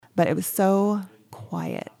but it was so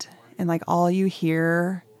quiet. And like all you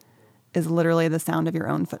hear is literally the sound of your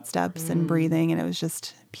own footsteps and breathing. And it was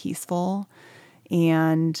just peaceful.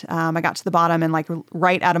 And I got to the bottom, and like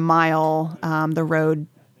right at a mile, the road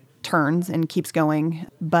turns and keeps going.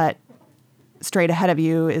 But straight ahead of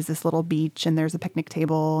you is this little beach, and there's a picnic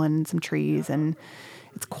table and some trees, and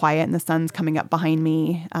it's quiet, and the sun's coming up behind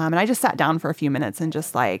me. And I just sat down for a few minutes and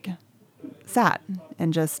just like sat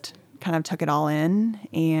and just kind of took it all in.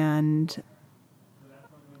 And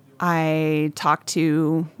I talked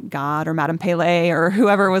to God or Madame Pele or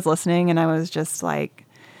whoever was listening, and I was just like,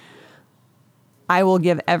 I will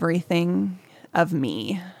give everything of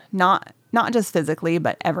me, not just physically,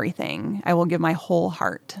 but everything. I will give my whole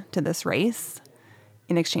heart to this race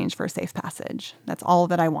in exchange for a safe passage. That's all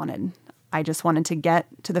that I wanted. I just wanted to get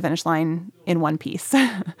to the finish line in one piece.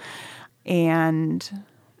 And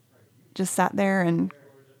just sat there and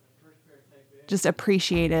just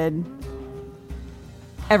appreciated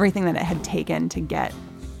everything that it had taken to get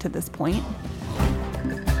to this point.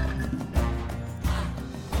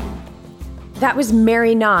 That was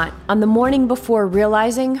Mary Knott on the morning before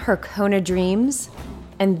realizing her Kona dreams.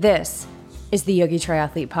 And this is the Yogi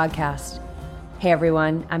Triathlete Podcast. Hey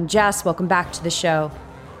everyone, I'm Jess. Welcome back to the show.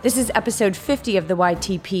 This is episode 50 of the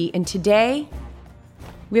YTP, and today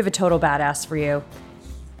we have a total badass for you.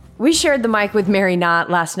 We shared the mic with Mary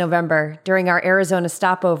Knott last November during our Arizona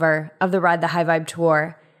stopover of the Ride the High Vibe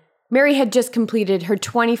tour. Mary had just completed her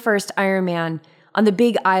 21st Ironman on the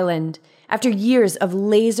Big Island after years of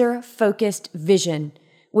laser-focused vision,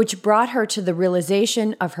 which brought her to the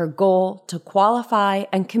realization of her goal to qualify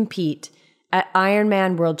and compete at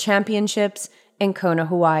Ironman World Championships in Kona,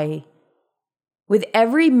 Hawaii. With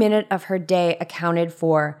every minute of her day accounted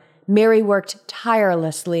for, Mary worked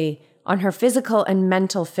tirelessly on her physical and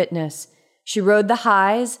mental fitness. She rode the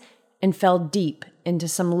highs and fell deep into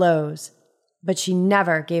some lows, but she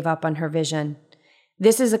never gave up on her vision.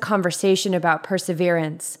 This is a conversation about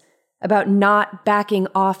perseverance, about not backing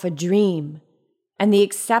off a dream, and the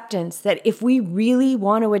acceptance that if we really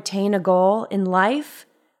want to attain a goal in life,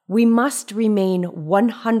 we must remain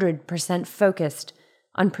 100% focused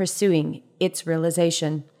on pursuing its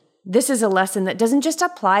realization. This is a lesson that doesn't just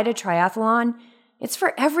apply to triathlon, it's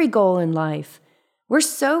for every goal in life. We're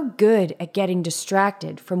so good at getting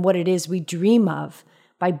distracted from what it is we dream of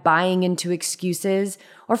by buying into excuses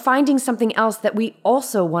or finding something else that we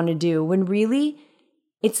also want to do, when really,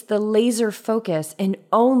 it's the laser focus and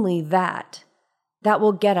only that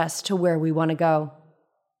will get us to where we want to go.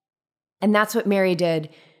 And that's what Mary did.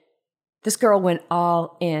 This girl went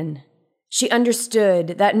all in. She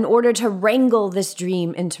understood that in order to wrangle this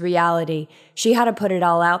dream into reality, she had to put it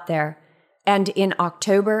all out there. And in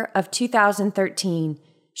October of 2013,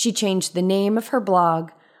 she changed the name of her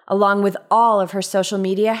blog along with all of her social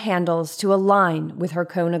media handles to align with her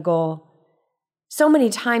Kona goal. So many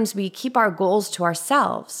times we keep our goals to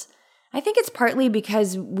ourselves. I think it's partly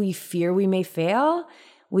because we fear we may fail.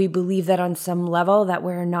 We believe that on some level that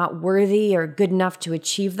we're not worthy or good enough to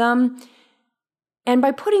achieve them. And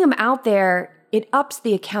by putting them out there, it ups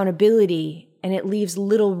the accountability and it leaves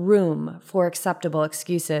little room for acceptable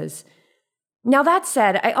excuses. Now that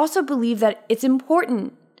said, I also believe that it's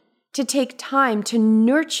important to take time to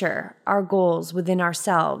nurture our goals within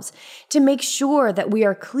ourselves, to make sure that we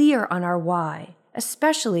are clear on our why,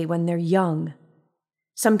 especially when they're young.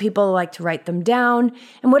 Some people like to write them down,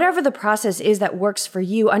 and whatever the process is that works for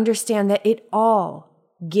you, understand that it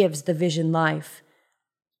all gives the vision life.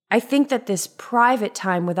 I think that this private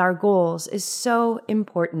time with our goals is so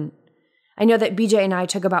important. I know that BJ and I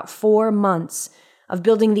took about 4 months of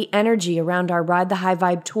building the energy around our Ride the High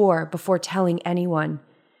Vibe tour before telling anyone.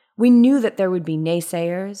 We knew that there would be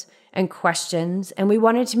naysayers and questions, and we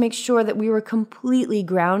wanted to make sure that we were completely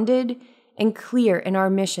grounded and clear in our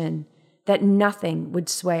mission, that nothing would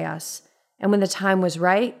sway us. And when the time was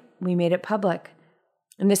right, we made it public.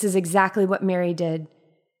 And this is exactly what Mary did.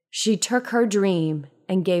 She took her dream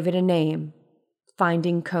and gave it a name,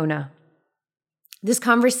 Finding Kona. This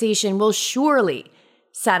conversation will surely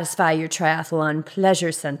satisfy your triathlon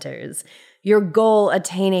pleasure centers, your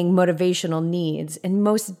goal-attaining motivational needs, and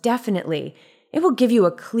most definitely, it will give you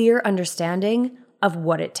a clear understanding of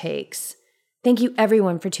what it takes. Thank you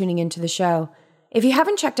everyone for tuning into the show. If you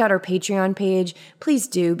haven't checked out our Patreon page, please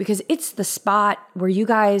do, because it's the spot where you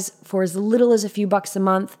guys, for as little as a few bucks a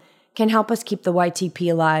month, can help us keep the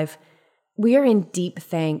YTP alive. We are in deep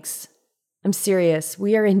thanks. I'm serious.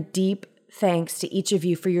 We are in deep thanks to each of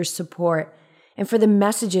you for your support and for the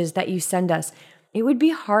messages that you send us. It would be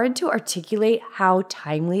hard to articulate how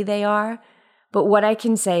timely they are, but what I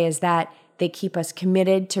can say is that They keep us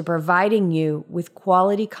committed to providing you with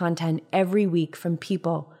quality content every week from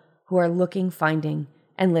people who are looking, finding,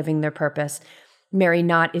 and living their purpose. Mary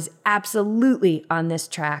Knott is absolutely on this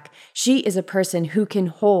track. She is a person who can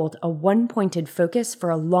hold a one-pointed focus for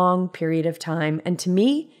a long period of time. And to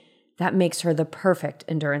me, that makes her the perfect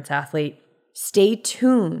endurance athlete. Stay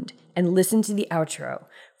tuned and listen to the outro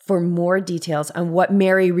for more details on what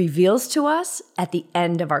Mary reveals to us at the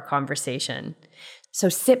end of our conversation. So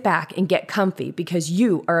sit back and get comfy because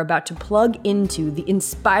you are about to plug into the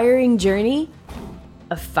inspiring journey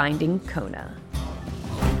of finding Kona.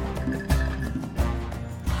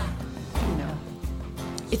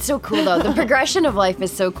 It's so cool, though. The progression of life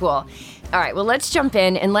is so cool. All right, well, let's jump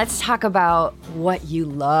in and let's talk about what you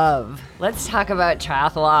love. Let's talk about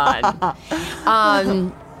triathlon.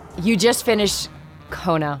 You just finished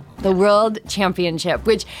Kona, the World Championship,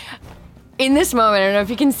 which in this moment, I don't know if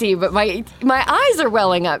you can see, but my eyes are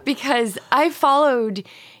welling up because I followed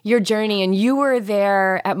your journey and you were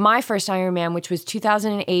there at my first Ironman, which was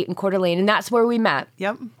 2008 in Coeur d'Alene, and that's where we met.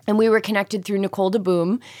 Yep. And we were connected through Nicole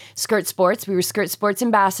DeBoom, Skirt Sports. We were Skirt Sports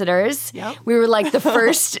ambassadors. Yep. We were like the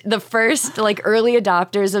first like early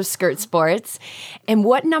adopters of Skirt Sports. And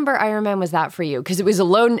what number Ironman was that for you? Because it was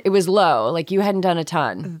low. Like you hadn't done a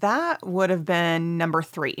ton. That would have been number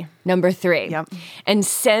 3. Number 3. Yep. And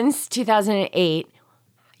since 2008,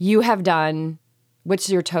 you have done, what's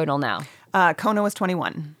your total now? Kona was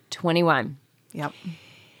 21. 21. Yep.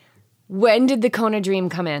 When did the Kona dream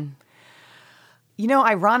come in? You know,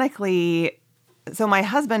 ironically, so my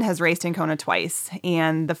husband has raced in Kona twice,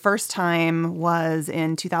 and the first time was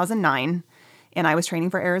in 2009, and I was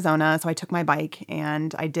training for Arizona, so I took my bike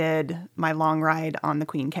and I did my long ride on the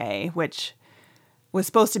Queen K, which was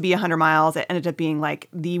supposed to be 100 miles. It ended up being like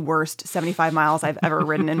the worst 75 miles I've ever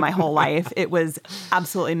ridden in my whole life. It was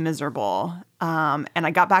absolutely miserable. And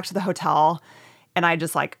I got back to the hotel and I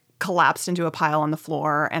just like collapsed into a pile on the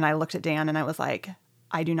floor. And I looked at Dan and I was like,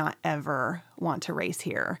 I do not ever want to race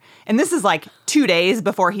here. And this is like 2 days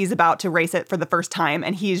before he's about to race it for the first time.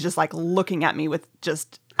 And he's just like looking at me with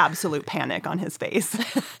just absolute panic on his face.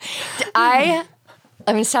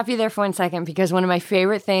 I'm going to stop you there for 1 second because one of my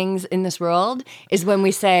favorite things in this world is when we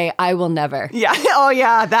say, I will never. Yeah. Oh,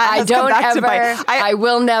 yeah. That has come back to bite. I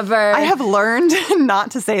will never. I have learned not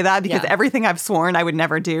to say that because everything I've sworn I would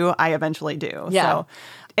never do, I eventually do. Yeah. So,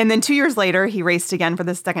 and then 2 years later, he raced again for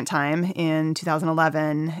the second time in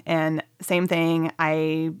 2011. And same thing.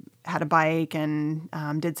 I had a bike and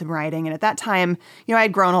did some riding. And at that time, you know, I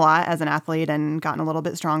had grown a lot as an athlete and gotten a little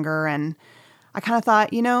bit stronger. And I kind of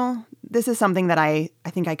thought, you know, this is something that I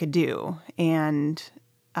think I could do. And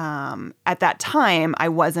at that time, I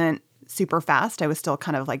wasn't super fast. I was still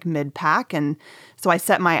kind of like mid-pack. And so I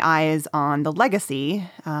set my eyes on the Legacy.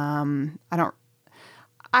 I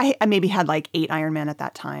maybe had like 8 Ironman at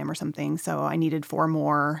that time or something. So I needed 4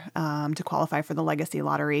 more to qualify for the Legacy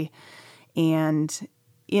lottery. And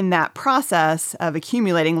in that process of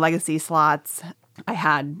accumulating Legacy slots, I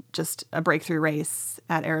had just a breakthrough race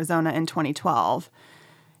at Arizona in 2012.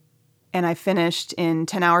 And I finished in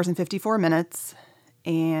 10 hours and 54 minutes.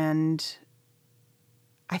 And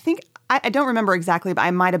I think, I don't remember exactly, but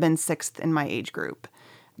I might have been 6th in my age group.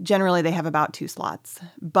 Generally, they have about 2 slots.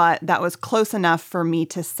 But that was close enough for me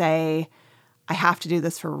to say, I have to do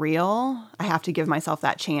this for real. I have to give myself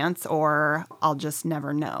that chance or I'll just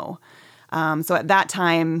never know. So at that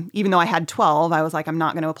time, even though I had 12, I was like, I'm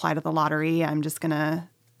not going to apply to the lottery. I'm just going to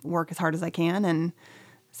work as hard as I can and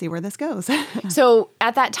see where this goes. So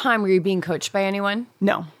at that time, were you being coached by anyone?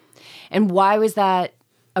 No. And why was that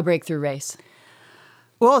a breakthrough race?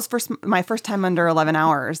 Well, it was my first time under 11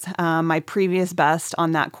 hours. My previous best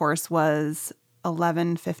on that course was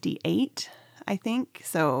 11:58, I think.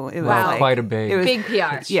 So it was like, quite a big. It was, Big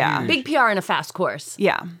PR. Yeah. Big PR in a fast course.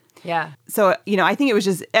 Yeah. Yeah. So, you know, I think it was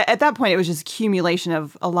just, at that point, it was just accumulation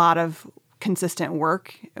of a lot of consistent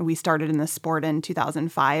work. We started in the sport in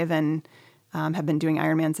 2005 and have been doing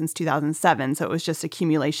Ironman since 2007. So it was just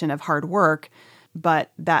accumulation of hard work.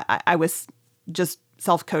 But that I was just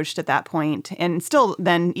self-coached at that point and still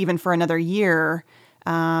then even for another year.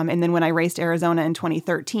 And then when I raced Arizona in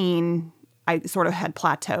 2013, I sort of had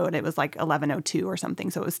plateaued. It was like 11:02 or something.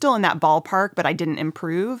 So it was still in that ballpark, but I didn't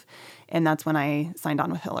improve. And that's when I signed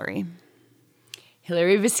on with Hillary.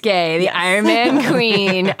 Hillary Biscay, the Ironman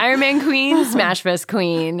queen. Ironman queen, Smash Fest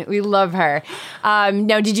queen. We love her.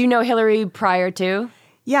 Now, did you know Hillary prior to?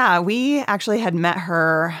 Yeah, we actually had met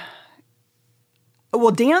her.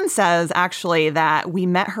 Well, Dan says actually that we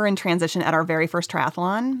met her in transition at our very first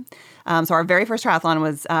triathlon. So our very first triathlon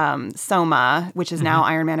was Soma, which is now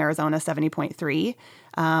Ironman Arizona 70.3.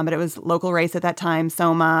 But it was local race at that time,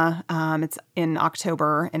 Soma. It's in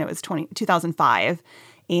October, and it was 2005.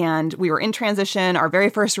 And we were in transition, our very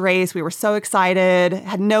first race. We were so excited,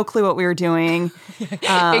 had no clue what we were doing.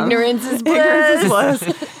 Ignorance is bliss. Ignorance is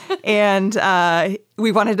bliss. And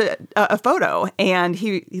we wanted a photo. And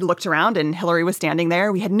he looked around, and Hillary was standing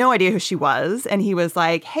there. We had no idea who she was. And he was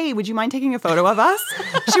like, hey, would you mind taking a photo of us?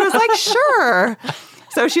 She was like, sure.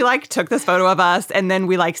 So she took this photo of us. And then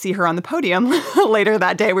we see her on the podium later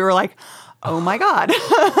that day. We were like, oh my God.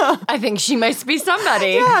 I think she must be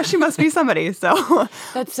somebody. Yeah, she must be somebody. So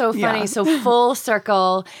that's so funny. Yeah. So full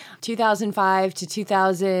circle, 2005 to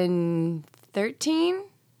 2013?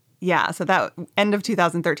 Yeah, so that end of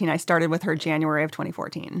 2013, I started with her January of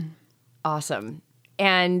 2014. Awesome.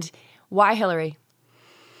 And why Hillary?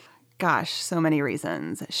 Gosh, so many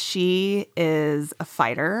reasons. She is a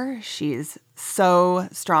fighter. She's so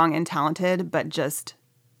strong and talented, but just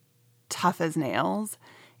tough as nails.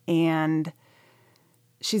 And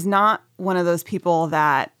she's not one of those people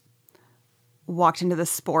that walked into the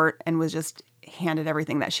sport and was just handed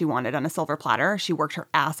everything that she wanted on a silver platter. She worked her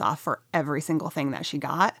ass off for every single thing that she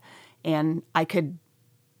got. And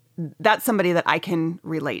that's somebody that I can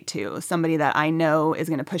relate to, somebody that I know is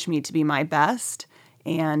going to push me to be my best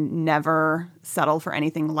and never settle for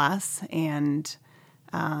anything less. And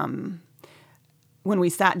when we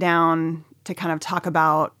sat down to kind of talk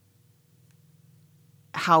about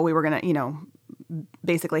how we were going to,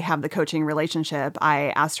 basically have the coaching relationship, I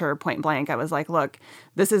asked her point blank. I was like, look,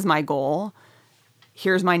 this is my goal.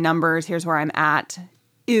 Here's my numbers. Here's where I'm at.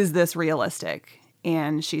 Is this realistic?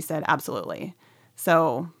 And she said, absolutely.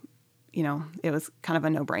 So, it was kind of a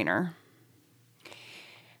no-brainer.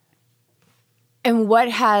 And what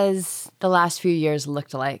has the last few years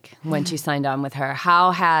looked like when she signed on with her?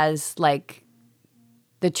 How has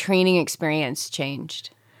the training experience changed?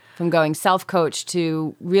 From going self-coach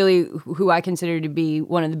to really who I consider to be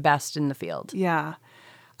one of the best in the field. Yeah.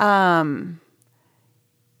 It's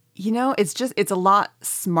a lot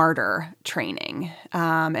smarter training.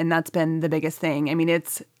 And that's been the biggest thing. I mean,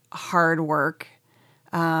 it's hard work,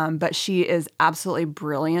 but she is absolutely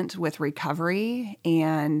brilliant with recovery.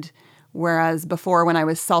 And whereas before when I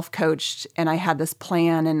was self-coached and I had this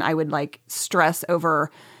plan and I would stress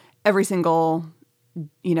over every single,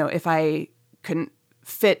 if I couldn't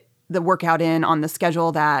fit the workout in on the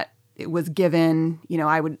schedule that it was given,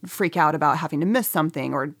 I would freak out about having to miss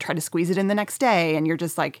something or try to squeeze it in the next day. And you're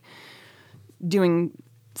just doing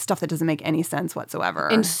stuff that doesn't make any sense whatsoever.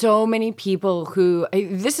 And so many people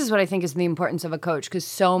this is what I think is the importance of a coach, because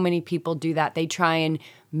so many people do that. They try and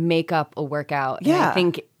make up a workout. Yeah. And I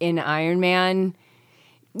think in Ironman,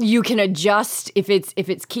 you can adjust if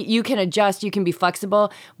it's key, you can adjust, you can be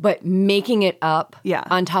flexible, but making it up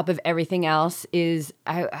on top of everything else is,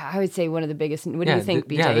 I would say, one of the biggest. What do you think,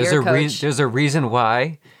 BJ? Yeah, there's a reason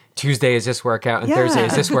why Tuesday is this workout and Thursday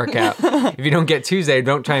is this workout. If you don't get Tuesday,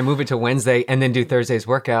 don't try and move it to Wednesday and then do Thursday's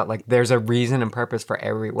workout. There's a reason and purpose for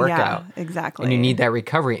every workout. Yeah, exactly. And you need that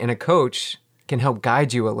recovery. And a coach can help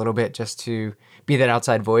guide you a little bit, just to be that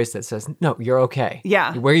outside voice that says, no, you're okay.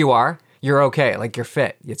 Yeah. Where you are, you're okay. You're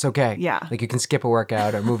fit. It's okay. Yeah. You can skip a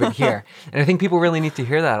workout or move it here. And I think people really need to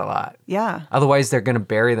hear that a lot. Yeah. Otherwise, they're going to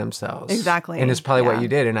bury themselves. Exactly. And it's probably what Yeah. you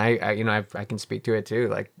did. And I can speak to it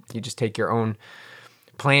too. You just take your own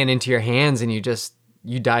plan into your hands and you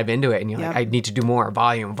dive into it. And you're Yep. I need to do more.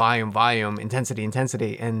 Volume,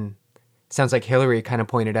 intensity. And it sounds like Hillary kind of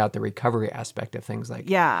pointed out the recovery aspect of things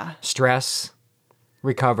Yeah. stress,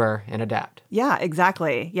 recover, and adapt. Yeah,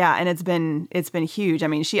 exactly. Yeah, and it's been huge. I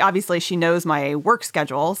mean, she knows my work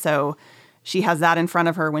schedule, so she has that in front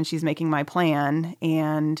of her when she's making my plan.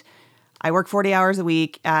 And I work 40 hours a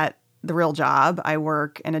week at the real job. I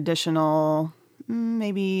work an additional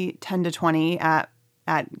maybe 10 to 20 at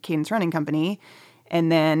Cadence Running Company.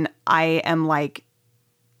 And then I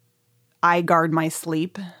guard my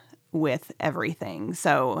sleep with everything.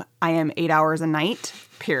 So I am 8 hours a night,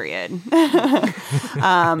 period.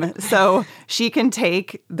 So she can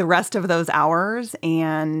take the rest of those hours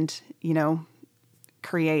and,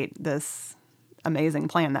 create this amazing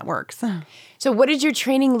plan that works. So what did your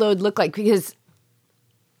training load look like? Because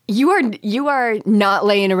you are not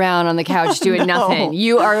laying around on the couch doing nothing.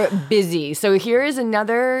 You are busy. So here is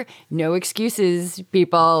another no excuses,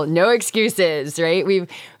 people. No excuses, right? We've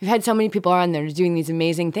had so many people on there doing these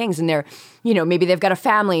amazing things, and they're, maybe they've got a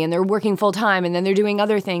family and they're working full time, and then they're doing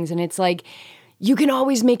other things, and it's you can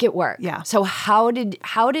always make it work. Yeah. So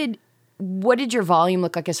what did your volume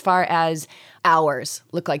look like as far as hours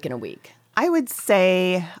look like in a week? I would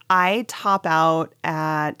say I top out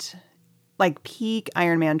at peak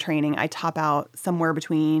Ironman training. I top out somewhere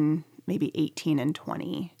between maybe 18 and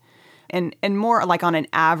 20. And more like on an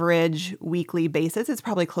average weekly basis, it's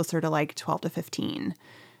probably closer to like 12 to 15.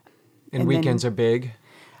 And weekends are big?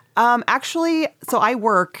 Actually, so I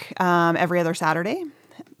work every other Saturday,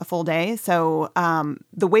 a full day. So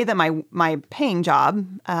the way that my paying job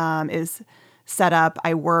is set up,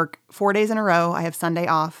 I work 4 days in a row. I have Sunday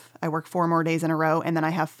off. I work 4 more days in a row, and then I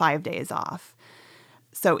have 5 days off.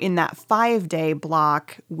 So in that 5-day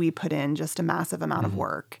block, we put in just a massive amount of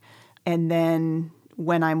work. And then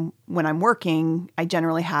when I'm working, I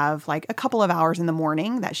generally have like a couple of hours in the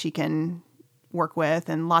morning that she can work with,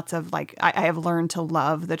 and lots of like, I have learned to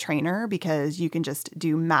love the trainer because you can just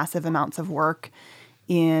do massive amounts of work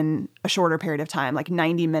in a shorter period of time. Like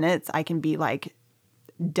 90 minutes, I can be like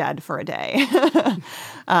dead for a day.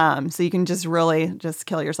 So you can just really just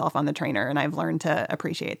kill yourself on the trainer. And I've learned to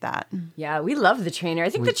appreciate that. Yeah, we love the trainer. I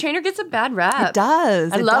think the trainer gets a bad rap. It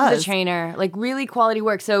does. I love the trainer. Like really quality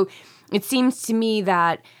work. So it seems to me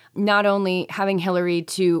that not only having Hillary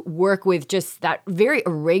to work with just that very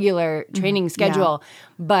irregular training schedule,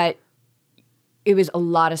 but it was a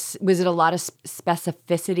lot of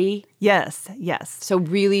specificity? Yes. So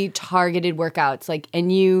really targeted workouts. Like,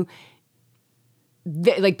 and you,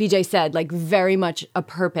 like BJ said, like very much a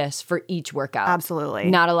purpose for each workout.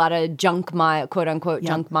 Absolutely. Not a lot of quote unquote,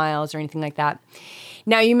 junk miles or anything like that.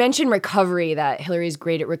 Now you mentioned recovery, that Hillary's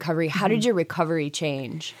great at recovery. How did your recovery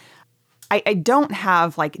change? I don't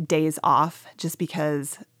have like days off just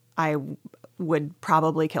because I would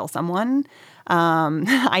probably kill someone.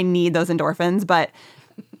 I need those endorphins, but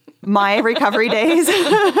my recovery days.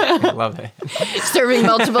 I love it. Serving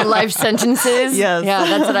multiple life sentences. Yes. Yeah,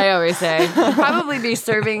 that's what I always say. I'd probably be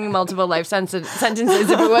serving multiple life sentences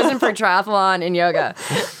if it wasn't for triathlon and yoga.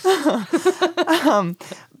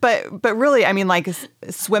 But really, I mean, like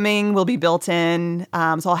swimming will be built in.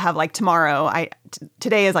 So I'll have like tomorrow.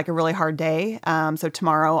 Today is like a really hard day. So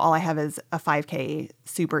tomorrow, all I have is a 5K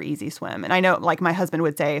super easy swim. And I know, like my husband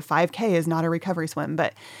would say, 5K is not a recovery swim,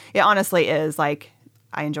 but it honestly is. Like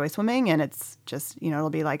I enjoy swimming, and it's just it'll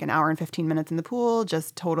be like an hour and 15 minutes in the pool,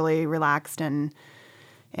 just totally relaxed and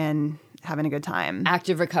having a good time.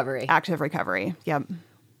 Active recovery. Yep.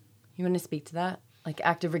 You want to speak to that? Like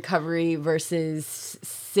active recovery versus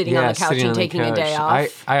sitting on the couch and taking a day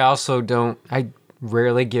off? I also don't, I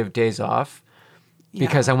rarely give days off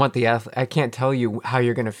because I want I can't tell you how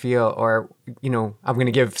you're going to feel, or, I'm going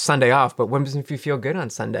to give Sunday off, but what if you feel good on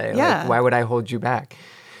Sunday? Yeah. Like, why would I hold you back?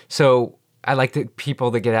 So I like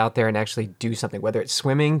people to get out there and actually do something, whether it's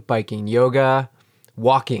swimming, biking, yoga,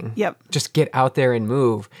 walking. Yep. Just get out there and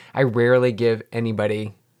move. I rarely give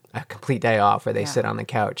anybody a complete day off where they sit on the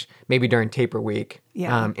couch, maybe during taper week,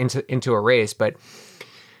 into a race. But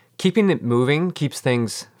keeping it moving keeps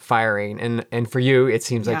things firing. And for you, it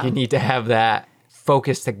seems like you need to have that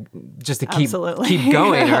focus to keep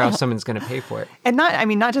going, or else someone's going to pay for it. And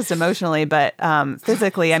not just emotionally, but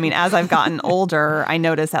physically. I mean, as I've gotten older, I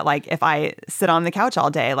notice that like if I sit on the couch all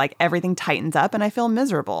day, like everything tightens up and I feel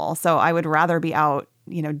miserable. So I would rather be out,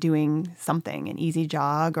 doing something, an easy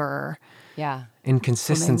jog or... Yeah. And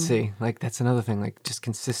consistency, like that's another thing, like just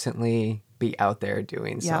consistently be out there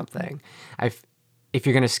doing something. If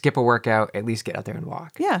you're going to skip a workout, at least get out there and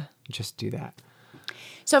walk. Yeah. Just do that.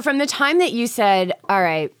 So from the time that you said, all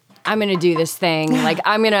right, I'm going to do this thing, like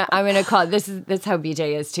I'm going to call it, that's how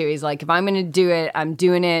BJ is too. He's like, if I'm going to do it, I'm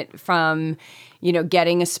doing it from,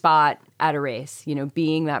 getting a spot at a race,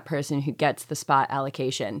 being that person who gets the spot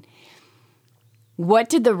allocation. What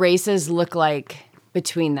did the races look like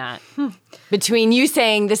between that? Between you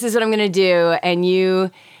saying, this is what I'm going to do, and you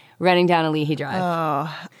running down a Leahy Drive?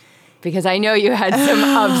 Oh. Because I know you had some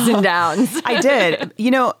ups and downs. I did.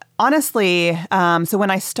 Honestly, so when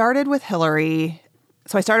I started with Hillary,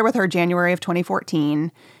 I started with her January of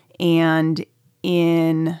 2014, and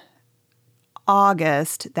in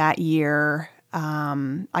August that year,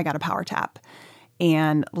 I got a power tap.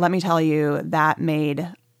 And let me tell you, that made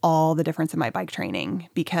all the difference in my bike training,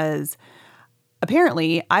 because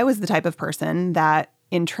apparently I was the type of person that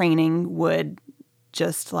in training would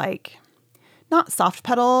just like, not soft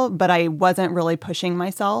pedal, but I wasn't really pushing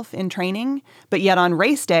myself in training. But yet on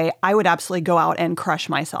race day, I would absolutely go out and crush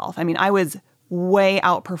myself. I mean, I was way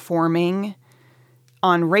outperforming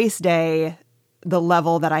on race day the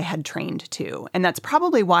level that I had trained to. And that's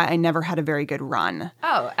probably why I never had a very good run.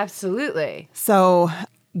 Oh, absolutely. So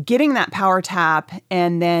getting that power tap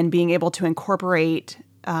and then being able to incorporate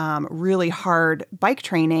really hard bike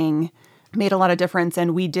training made a lot of difference.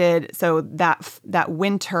 And we did, so that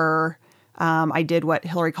winter, I did what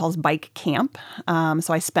Hillary calls bike camp.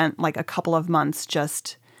 So I spent like a couple of months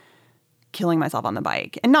just killing myself on the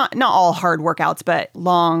bike. And not all hard workouts, but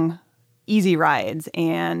long easy rides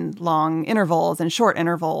and long intervals and short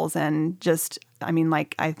intervals and just, I mean,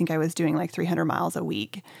 like, I think I was doing like 300 miles a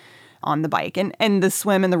week on the bike. And the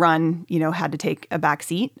swim and the run, you know, had to take a back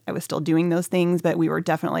seat. I was still doing those things, but we were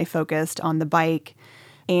definitely focused on the bike.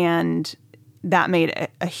 And that made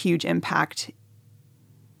a huge impact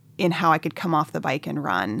in how I could come off the bike and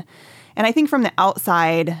run. And I think from the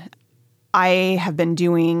outside, I have been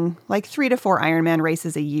doing like 3 to 4 Ironman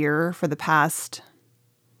races a year for the past,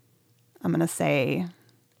 I'm going to say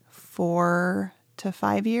 4 to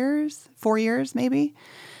 5 years, 4 years maybe.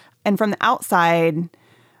 And from the outside,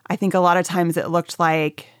 I think a lot of times it looked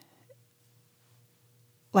like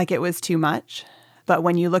it was too much. But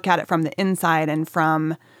when you look at it from the inside and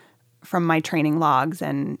from my training logs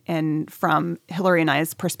and from Hillary and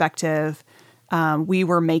I's perspective, we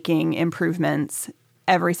were making improvements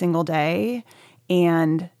every single day.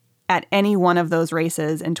 And at any one of those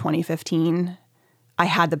races in 2015, I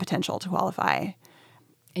had the potential to qualify.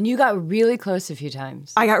 And you got really close a few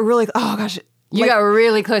times. I got really, oh gosh. You got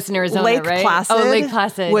really close in Arizona, Lake right? Placid Lake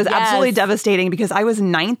Placid was absolutely devastating because I was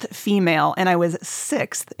 9th female and I was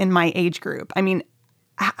 6th in my age group. I mean,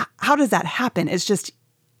 how does that happen? It's just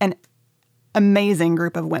an amazing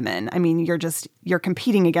group of women. I mean, you're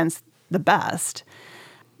competing against the best.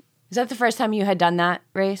 Is that the first time you had done that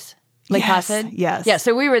race? Lake Placid? Yes. Yeah,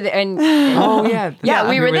 so we were there. And, Oh, yeah. yeah,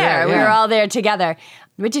 we were there. Yeah. We were all there together.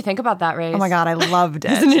 What'd you think about that race? Oh my God, I loved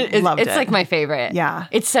it. It's like my favorite. Yeah.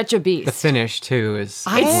 It's such a beast. The finish too is.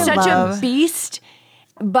 It's such a beast,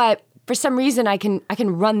 but for some reason I can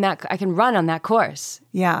run on that course.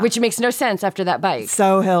 Yeah. Which makes no sense after that bike.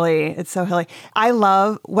 So hilly. It's so hilly.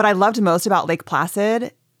 What I loved most about Lake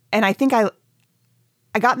Placid, and I think I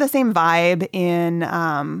got the same vibe in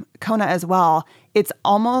Kona as well. It's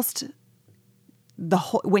almost the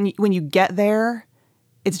whole, when you get there,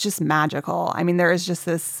 it's just magical. I mean, there is just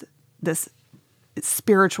this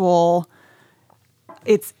spiritual.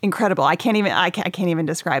 It's incredible. I can't even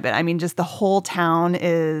describe it. I mean, just the whole town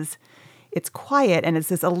it's quiet and it's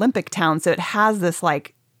this Olympic town, so it has this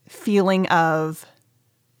like feeling of,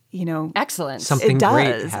 you know, excellence. Something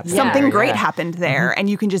great happened. Something great happened there, and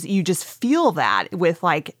you just feel that with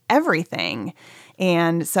like everything.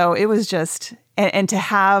 And so it was just, and to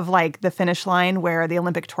have like the finish line where the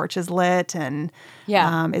Olympic torch is lit, and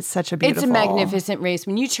it's such a beautiful. It's a magnificent race.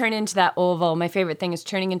 When you turn into that oval, my favorite thing is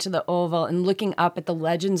turning into the oval and looking up at the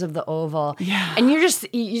legends of the oval. Yeah. And you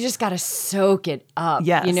just got to soak it up.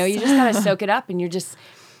 Yes. You know, you just got to soak it up, and you're just.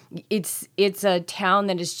 It's a town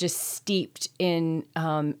that is just steeped in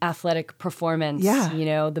athletic performance. Yeah. You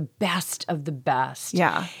know, the best of the best.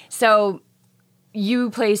 Yeah. So you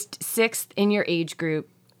placed 6th in your age group.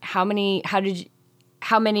 By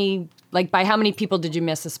how many people did you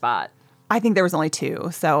miss a spot? I think there was only 2.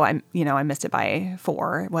 So I missed it by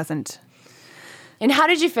 4. It wasn't. And how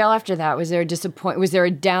did you feel after that? Was there a disappointment? Was there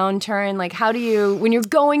a downturn? Like, how do you, when you're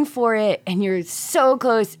going for it and you're so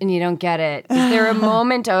close and you don't get it, is there a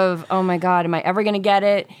moment of, oh my God, am I ever going to get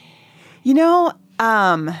it? You know,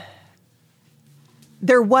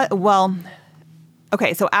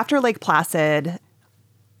 okay, so after Lake Placid,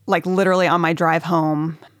 like literally on my drive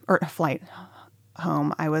home or flight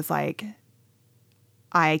home, I was like,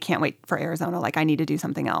 I can't wait for Arizona. Like, I need to do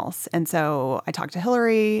something else. And so I talked to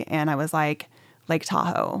Hillary and I was like, Lake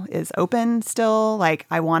Tahoe is open still. Like,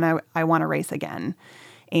 I want to race again.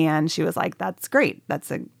 And she was like, that's great.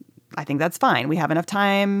 I think that's fine. We have enough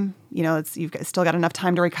time. You know, you've still got enough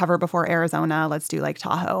time to recover before Arizona. Let's do Lake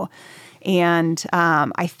Tahoe. And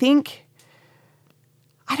I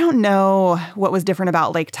don't know what was different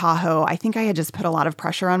about Lake Tahoe. I think I had just put a lot of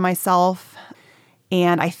pressure on myself.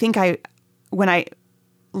 And I think when I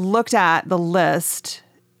looked at the list,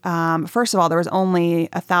 first of all, there was only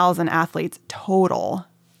 1,000 athletes total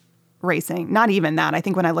racing. Not even that. I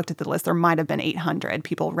think when I looked at the list, there might have been 800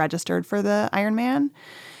 people registered for the Ironman.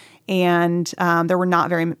 And there were not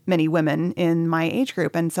very many women in my age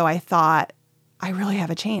group. And so I thought, I really have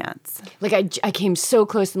a chance. Like, I came so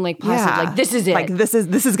close in Lake Placid. Yeah. Like, this is it. Like, this is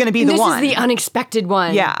going to be the one. This is the unexpected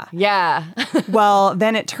one. Yeah. Yeah. Well,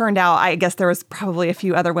 then it turned out, I guess there was probably a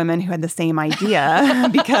few other women who had the same idea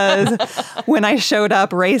because when I showed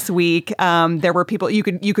up race week, there were people, you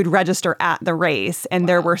could register at the race, and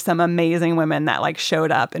there were some amazing women that like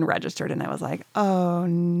showed up and registered, and I was like, oh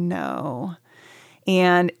no.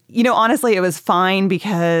 And, you know, honestly, it was fine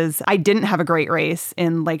because I didn't have a great race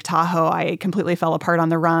in Lake Tahoe. I completely fell apart on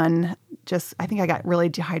the run. I think I got really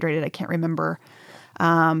dehydrated. I can't remember.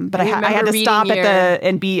 But I had to stop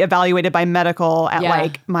and be evaluated by medical at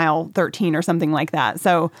like mile 13 or something like that.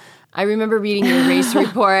 So I remember reading your race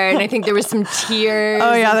report, and I think there was some tears.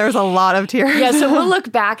 Oh, yeah, there was a lot of tears. Yeah, so we'll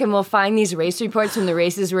look back and we'll find these race reports from the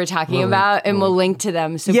races we're talking about, and we'll link to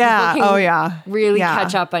them so people can really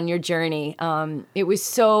catch up on your journey. It was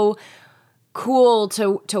so cool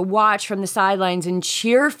to watch from the sidelines and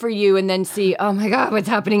cheer for you and then see, oh my God, what's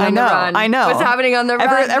happening on the run? I know. What's happening on the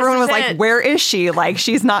run? Everyone was like, where is she? Like,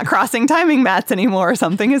 she's not crossing timing mats anymore.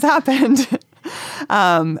 Something has happened.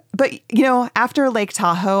 But, after Lake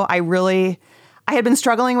Tahoe, I had been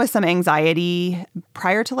struggling with some anxiety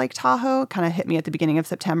prior to Lake Tahoe, kind of hit me at the beginning of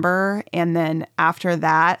September. And then after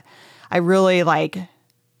that, I really had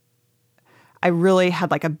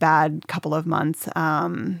like a bad couple of months.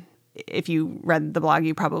 If you read the blog,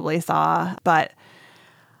 you probably saw, but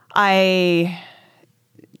I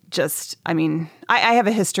have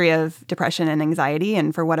a history of depression and anxiety.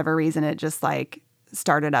 And for whatever reason, it just like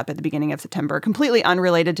started up at the beginning of September, completely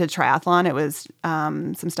unrelated to triathlon. It was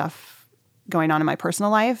some stuff going on in my personal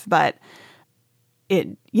life, but it,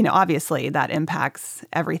 obviously that impacts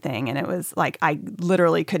everything. And it was like, I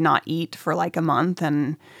literally could not eat for like a month,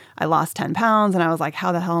 and I lost 10 pounds, and I was like,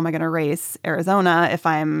 how the hell am I going to race Arizona if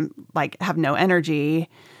I'm like, have no energy?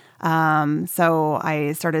 So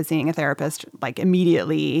I started seeing a therapist like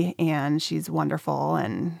immediately, and she's wonderful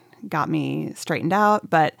and got me straightened out.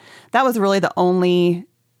 But that was really the only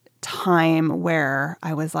time where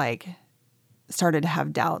I was like, started to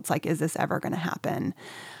have doubts, like, is this ever going to happen?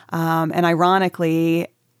 And ironically,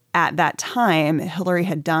 at that time, Hillary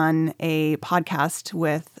had done a podcast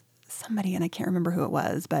with somebody, and I can't remember who it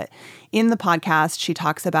was, but in the podcast, she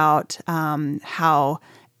talks about how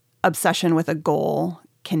obsession with a goal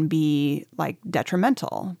can be like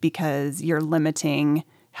detrimental because you're limiting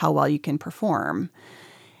how well you can perform.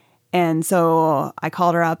 And so I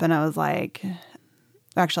called her up and I was like,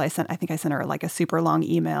 actually, I think I sent her like a super long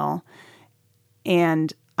email.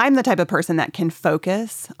 And I'm the type of person that can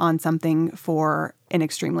focus on something for an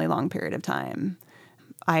extremely long period of time.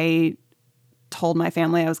 I told my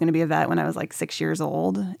family I was going to be a vet when I was like 6 years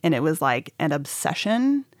old, and it was like an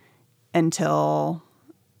obsession until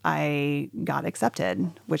I got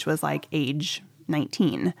accepted, which was like age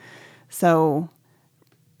 19. So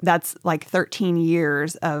that's like 13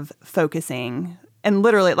 years of focusing. And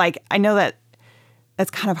literally, like, I know that that's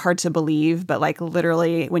kind of hard to believe, but like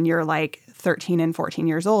literally when you're like 13 and 14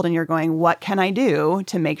 years old and you're going, what can I do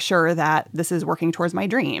to make sure that this is working towards my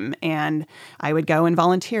dream? And I would go and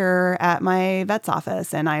volunteer at my vet's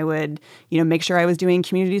office, and I would, make sure I was doing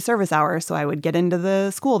community service hours so I would get into the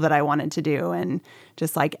school that I wanted to do. And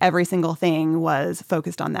just like every single thing was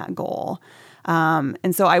focused on that goal.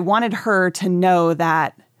 And so I wanted her to know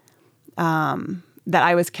that, that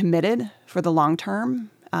I was committed for the long term,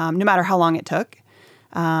 no matter how long it took.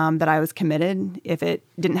 That I was committed. If it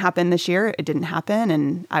didn't happen this year, it didn't happen,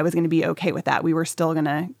 and I was going to be okay with that. We were still going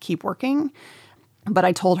to keep working. But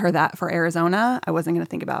I told her that for Arizona, I wasn't going to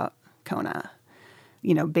think about Kona.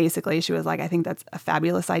 Basically, she was like, I think that's a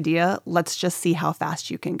fabulous idea. Let's just see how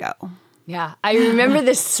fast you can go. Yeah. I remember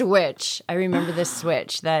this switch.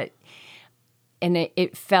 That, and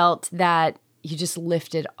it felt that you just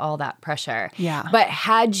lifted all that pressure. Yeah. But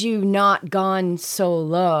had you not gone so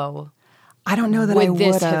low, I don't know that I would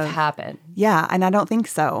this have happened. Yeah, and I don't think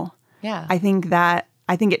so. Yeah. I think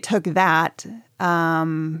it took that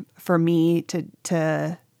for me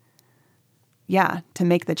to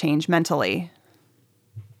make the change mentally.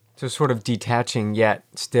 So sort of detaching yet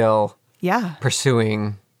still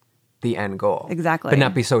pursuing the end goal. Exactly. But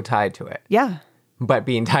not be so tied to it. Yeah. But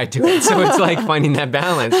being tied to it. So it's like finding that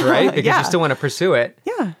balance, right? Because you still want to pursue it.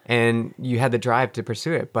 Yeah. And you had the drive to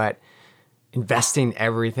pursue it, but investing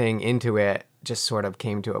everything into it just sort of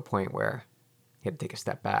came to a point where you had to take a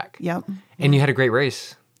step back. Yep. And you had a great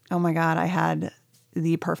race. Oh my God, I had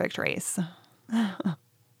the perfect race.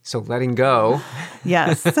 So letting go.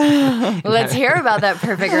 Yes. Let's hear about that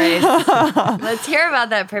perfect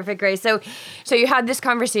race. So you had this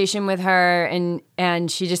conversation with her,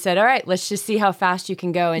 and she just said, all right, let's just see how fast you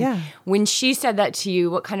can go. And when she said that to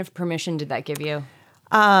you, what kind of permission did that give you?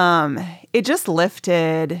 It just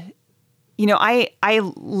lifted. I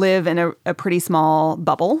live in a pretty small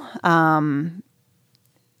bubble.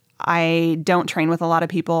 I don't train with a lot of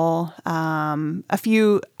people. I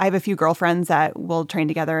have a few girlfriends that will train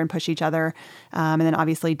together and push each other. And then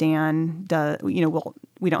obviously Dan does, we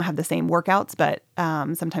don't have the same workouts, but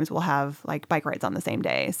sometimes we'll have like bike rides on the same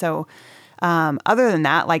day. So other than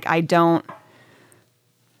that, like I try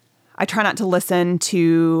not to listen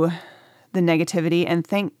to the negativity, and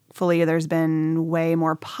thankfully, there's been way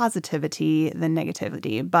more positivity than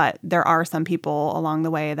negativity. But there are some people along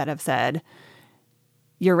the way that have said,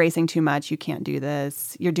 you're racing too much. You can't do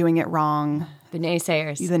this. You're doing it wrong. The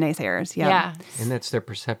naysayers. The naysayers, yeah. Yeah. And that's their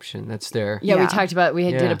perception. That's their... Yeah, we Yeah. talked about, we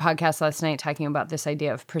did a podcast last night talking about this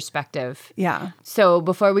idea of perspective. Yeah. So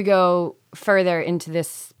before we go further into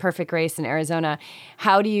this perfect race in Arizona,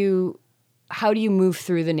 how do you move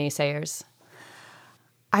through the naysayers?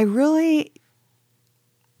 I really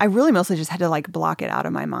mostly just had to like block it out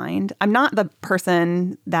of my mind. I'm not the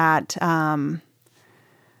person that,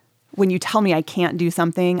 when you tell me I can't do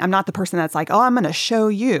something, I'm not the person that's like, oh, I'm going to show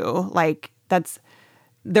you. Like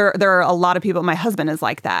there are a lot of people. My husband is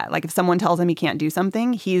like that. Like if someone tells him he can't do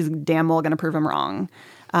something, he's damn well going to prove him wrong.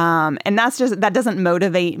 And that doesn't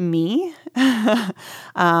motivate me.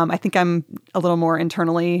 I think I'm a little more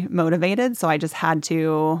internally motivated. So I just had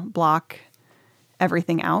to block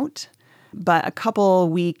everything out. But a couple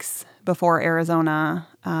weeks before Arizona,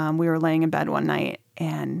 we were laying in bed one night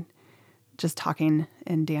and just talking,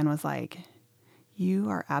 and Dan was like, you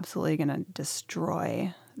are absolutely going to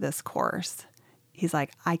destroy this course. He's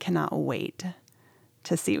like, I cannot wait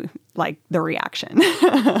to see like the reaction.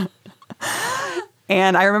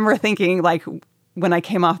 And I remember thinking, like, when I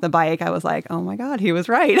came off the bike, I was like, oh my God, he was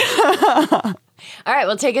right. All right,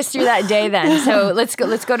 well, take us through that day then. So let's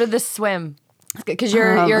go to the swim. Because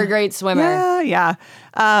you're a great swimmer. Yeah.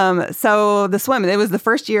 So the swim, it was the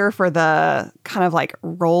first year for the kind of like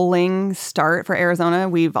rolling start for Arizona.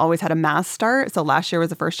 We've always had a mass start. So last year was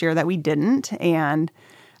the first year that we didn't. And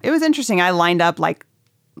it was interesting. I lined up like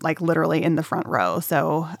literally in the front row.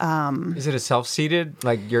 So is it a self-seated,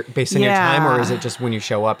 like you're based on your time, or is it just when you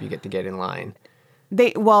show up, you get in line?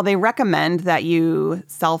 They recommend that you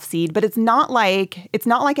self-seed, but it's not like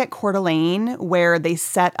at Coeur d'Alene where they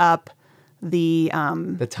set up the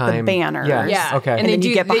time, the banners. Yeah. Okay. And then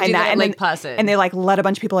you get behind that, Lake Placid. and they like let a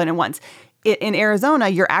bunch of people in at once. In Arizona,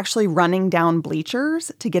 you're actually running down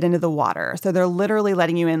bleachers to get into the water. So they're literally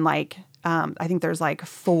letting you in like, I think there's like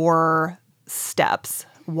 4 steps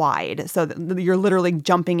wide. So you're literally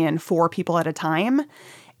jumping in 4 people at a time.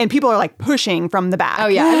 And people are like pushing from the back. Oh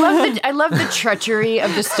yeah, I love the treachery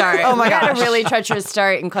of the start. Oh my gosh, we had a really treacherous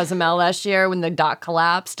start in Cozumel last year when the dock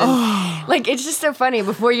collapsed, and like it's just so funny.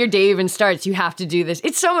 Before your day even starts, you have to do this.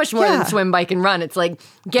 It's so much more than swim, bike, and run. It's like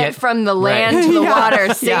get from the land to the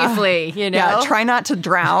water safely. You know, yeah. Try not to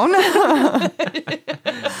drown. All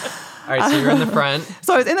right, so you're in the front.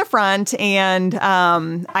 So I was in the front, and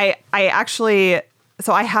I actually,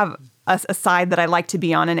 so I have a side that I like to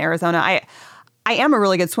be on in Arizona. I am a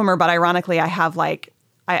really good swimmer, but ironically, I have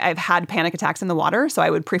I've had panic attacks in the water, so I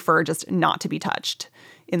would prefer just not to be touched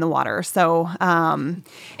in the water. So an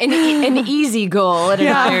easy goal at an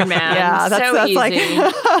Ironman. Yeah, that's easy.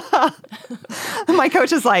 like my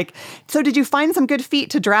coach is like, so did you find some good feet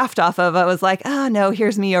to draft off of? I was like, oh no,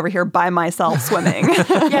 here's me over here by myself swimming.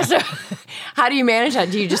 Yeah. So how do you manage that?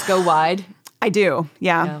 Do you just go wide? I do.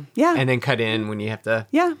 Yeah. And then cut in when you have to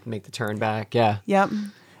make the turn back. Yeah. Yep.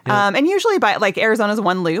 And usually Arizona's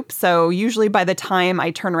one loop. So usually by the time I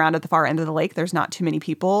turn around at the far end of the lake, there's not too many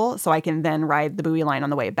people. So I can then ride the buoy line on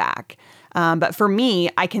the way back. But for me,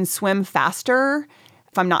 I can swim faster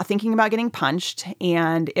if I'm not thinking about getting punched.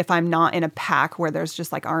 And if I'm not in a pack where there's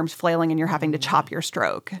just like arms flailing and you're having to chop your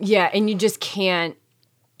stroke. Yeah. And you just can't,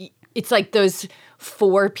 it's like those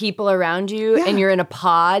 4 people around you and you're in a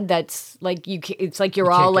pod that's like it's like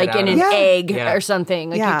you're all like in an egg or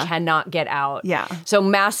something. Like you cannot get out. Yeah. So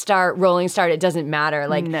mass start, rolling start, it doesn't matter.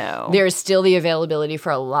 Like there's still the availability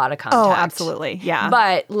for a lot of contact. Oh, absolutely. Yeah.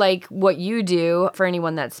 But like what you do for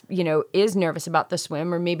anyone that's, is nervous about the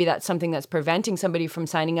swim, or maybe that's something that's preventing somebody from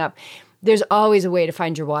signing up, there's always a way to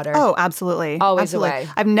find your water. Oh, absolutely. Always a way.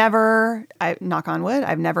 I've never, knock on wood,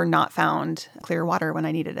 I've never not found clear water when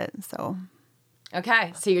I needed it. So.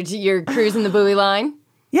 Okay. So you're cruising the buoy line?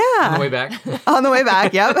 Yeah. On the way back? On the way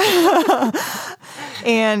back, yep.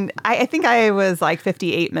 And I think I was like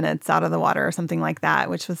 58 minutes out of the water or something like that,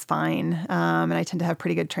 which was fine. And I tend to have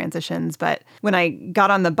pretty good transitions. But when I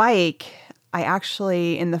got on the bike, I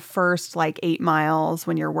actually, in the first like 8 miles,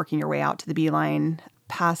 when you're working your way out to the beeline,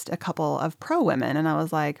 passed a couple of pro women. And I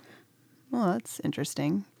was like, well, that's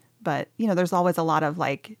interesting. But, there's always a lot of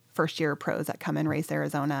like first year pros that come and race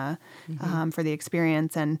Arizona for the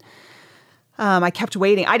experience. And I kept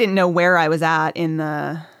waiting. I didn't know where I was at in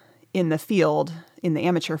the field, in the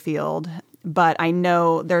amateur field. But I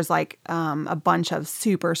know there's like a bunch of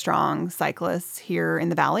super strong cyclists here in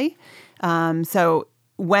the Valley. So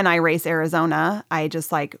when I race Arizona, I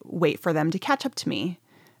just like wait for them to catch up to me.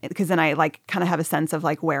 because then I like kind of have a sense of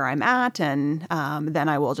like where I'm at, and then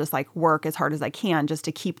I will just like work as hard as I can just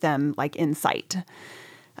to keep them like in sight.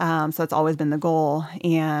 So it's always been the goal.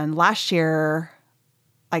 And last year,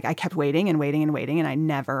 like I kept waiting and waiting and waiting, and I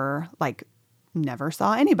never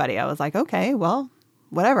saw anybody. I was like, okay, well,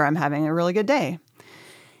 whatever. I'm having a really good day.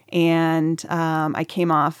 And I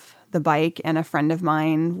came off the bike, and a friend of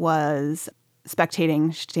mine was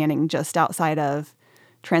spectating, standing just outside of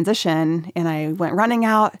transition, and I went running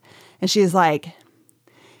out, and she's like,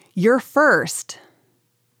 "You're first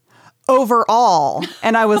overall."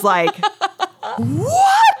 And I was like,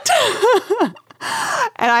 what?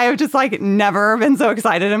 And I have just like never been so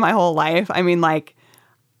excited in my whole life. I mean, like,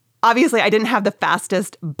 obviously I didn't have the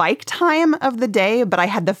fastest bike time of the day, but I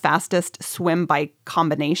had the fastest swim bike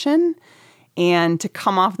combination. And to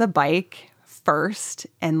come off the bike first,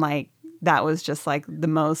 and like, that was just like the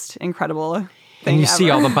most incredible thing And you ever. see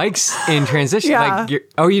all the bikes in transition. Yeah. Like, you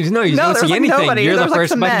don't see like anything. Nobody. You're there the was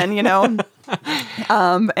first like some bike. men, you know.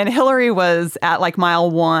 And Hillary was at like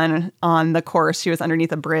mile 1 on the course. She was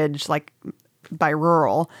underneath a bridge, like by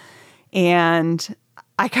rural. And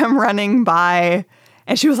I come running by,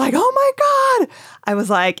 and she was like, "Oh my God." I was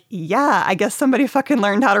like, "Yeah, I guess somebody fucking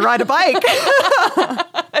learned how to ride a bike."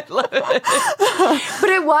 I love it.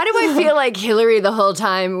 But why do I feel like Hillary the whole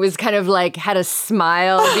time was kind of like had a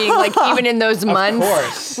smile, being like, even in those months,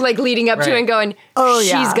 course. like leading up to it and going, Oh,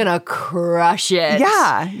 she's yeah. gonna crush it.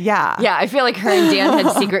 Yeah. Yeah, I feel like her and Dan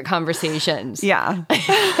had secret conversations. Yeah.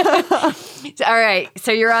 All right,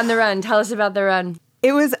 so you're on the run. Tell us about the run.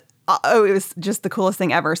 It was just the coolest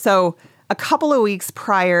thing ever. So a couple of weeks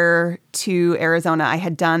prior to Arizona, I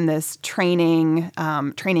had done this training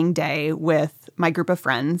day with my group of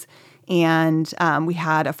friends. And we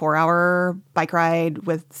had a 4-hour bike ride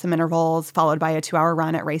with some intervals, followed by a 2-hour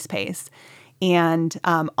run at race pace. And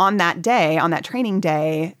on that day, on that training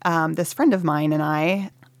day, this friend of mine and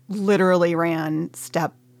I literally ran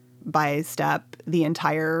step by step the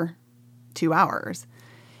entire 2 hours.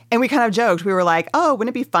 And we kind of joked. We were like, "Oh,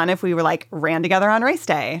 wouldn't it be fun if we were like ran together on race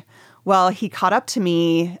day?" Well, he caught up to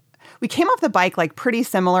me. We came off the bike like pretty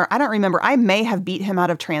similar. I don't remember. I may have beat him out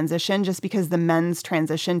of transition just because the men's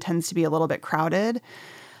transition tends to be a little bit crowded.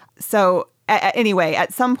 So anyway,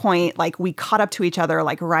 at some point, like we caught up to each other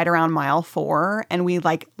like right around mile 4, and we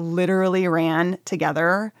like literally ran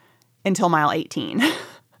together until mile 18.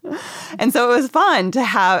 And so it was fun to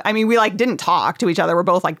have, I mean, we like didn't talk to each other. We're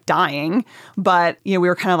both like dying, but you know, we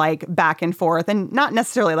were kind of like back and forth, and not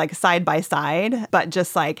necessarily like side by side, but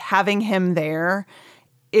just like having him there,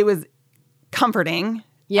 it was comforting.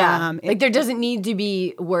 Yeah, like there doesn't need to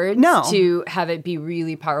be words to have it be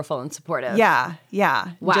really powerful and supportive. Yeah.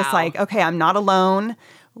 Wow. Just like, okay, I'm not alone.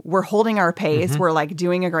 We're holding our pace. We're like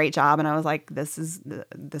doing a great job. And I was like, this is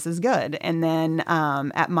good. And then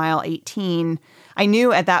at mile 18, I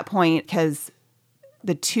knew at that point, because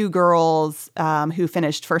the 2 girls who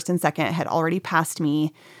finished first and second had already passed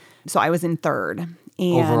me. So I was in third.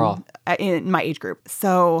 And Overall. In my age group.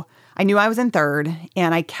 So I knew I was in third,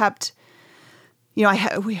 and I kept, you know,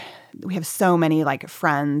 we have so many like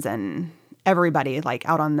friends and everybody like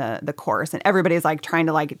out on the course, and everybody's like trying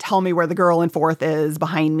to like tell me where the girl in fourth is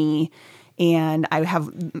behind me. And I have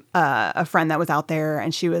a friend that was out there,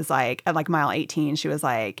 and she was like, at like mile 18, she was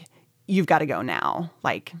like, "You've got to go now."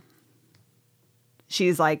 Like,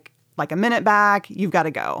 she's like a minute back, you've got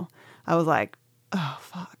to go. I was like, oh,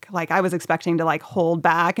 fuck. Like, I was expecting to like hold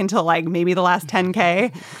back until like maybe the last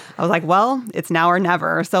 10K. I was like, well, it's now or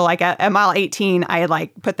never. So like at mile 18, I had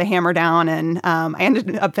like put the hammer down, and I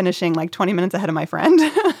ended up finishing like 20 minutes ahead of my friend.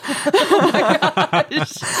 Oh my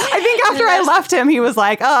gosh. I think after I left him, he was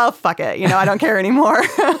like, "Oh, fuck it. You know, I don't care anymore."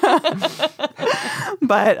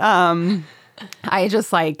 But I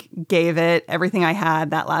just like gave it everything I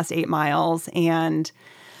had that last 8 miles. And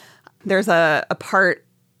there's a part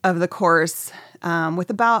of the course with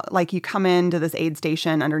about like, you come into this aid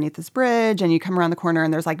station underneath this bridge, and you come around the corner,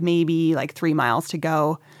 and there's like maybe like 3 miles to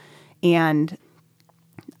go. And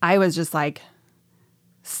I was just like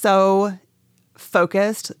so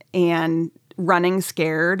focused and running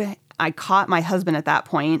scared. I caught my husband at that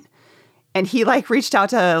point, and he like reached out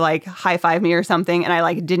to like high five me or something, and I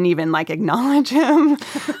like didn't even like acknowledge him.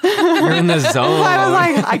 You're in the zone. I was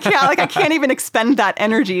like, I can't even expend that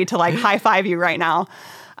energy to like high five you right now.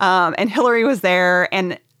 And Hillary was there,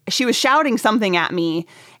 and she was shouting something at me.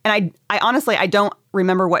 And I honestly, I don't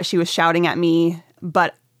remember what she was shouting at me,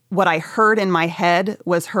 but what I heard in my head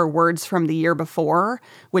was her words from the year before,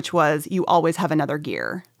 which was, "You always have another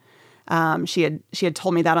gear." She had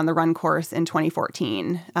told me that on the run course in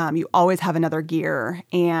 2014. You always have another gear.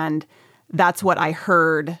 And that's what I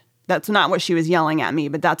heard That's not what she was yelling at me,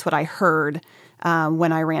 but that's what I heard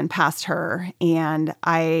when I ran past her. And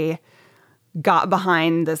I got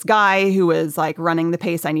behind this guy who was like running the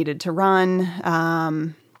pace I needed to run.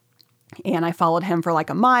 And I followed him for like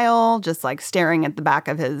a mile, just like staring at the back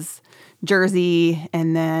of his jersey.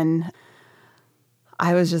 And then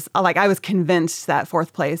I was just like, I was convinced that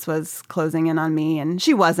fourth place was closing in on me, and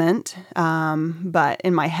she wasn't. But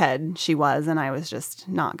in my head, she was, and I was just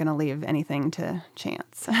not going to leave anything to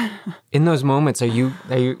chance. In those moments, so you've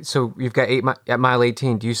got at mile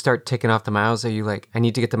 18, do you start ticking off the miles? Are you like, I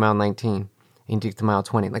need to get to mile 19, I need to get to mile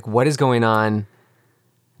 20? Like, what is going on?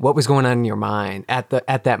 What was going on in your mind at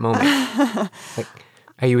that moment? Like,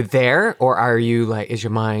 are you there, or are you like, is your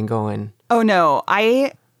mind going? Oh no,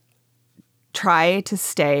 I try to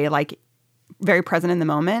stay like very present in the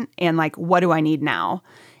moment and like, what do I need now?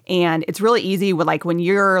 And it's really easy with like when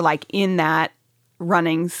you're like in that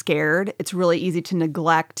running scared, it's really easy to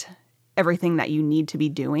neglect everything that you need to be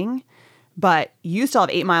doing. But you still have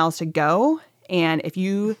 8 miles to go. And if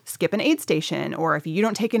you skip an aid station or if you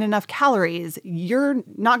don't take in enough calories, you're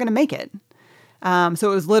not going to make it.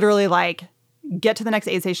 So it was literally like, get to the next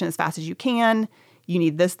aid station as fast as you can. You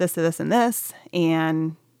need this, this, this, and this,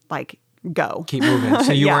 and like, go. Keep moving.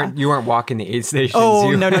 So you weren't walking the aid stations.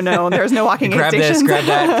 Oh, no. There's no walking aid stations. Grab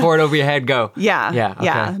that, pour it over your head, go. Yeah.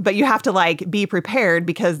 Okay. But you have to like be prepared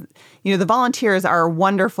because, the volunteers are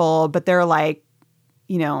wonderful, but they're like,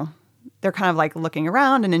 they're kind of like looking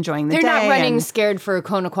around and enjoying the day. They're not running scared for a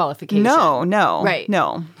Kona qualification. No. Right.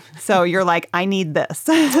 No. So you're like, I need this.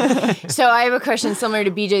 So I have a question similar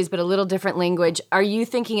to BJ's, but a little different language. Are you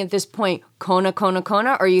thinking at this point, Kona,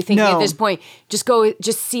 or are you thinking at this point,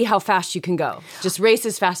 just see how fast you can go? Just race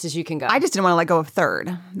as fast as you can go. I just didn't want to let go of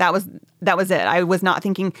third. That was it. I was not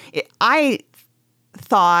thinking, I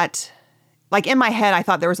thought, like in my head, I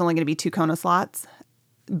thought there was only going to be 2 Kona slots.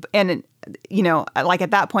 And, like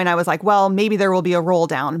at that point I was like, well, maybe there will be a roll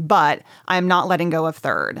down, but I'm not letting go of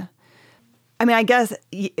third. I mean, I guess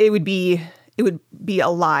it would be a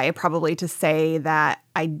lie probably to say that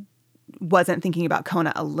I wasn't thinking about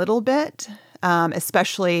Kona a little bit,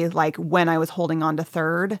 especially like when I was holding on to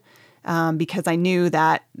third, because I knew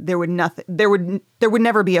that there would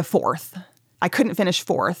never be a fourth. I couldn't finish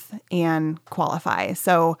fourth and qualify.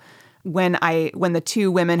 So when the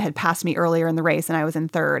 2 women had passed me earlier in the race and I was in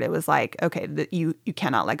third, it was like, okay, you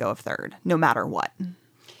cannot let go of third, no matter what.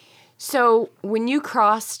 So when you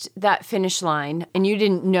crossed that finish line and you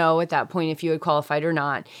didn't know at that point if you had qualified or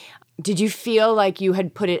not, did you feel like you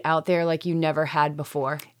had put it out there like you never had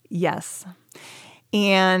before? Yes.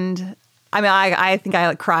 And I mean, I think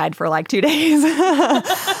I cried for like 2 days.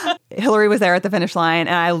 Hillary was there at the finish line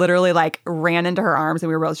and I literally like ran into her arms and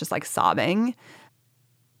we were both just like sobbing.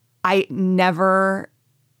 I never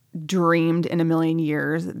dreamed in a million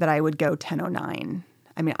years that I would go 10:09.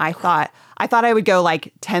 I mean, I thought I would go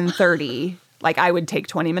like 10:30. Like I would take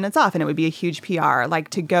 20 minutes off and it would be a huge PR. Like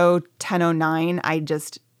to go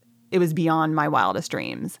 10:09, it was beyond my wildest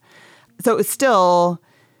dreams. So it was still,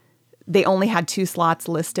 they only had 2 slots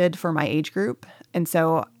listed for my age group. And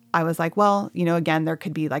so I was like, well, again, there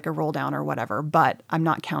could be like a roll down or whatever, but I'm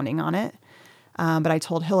not counting on it. But I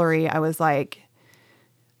told Hillary, I was like,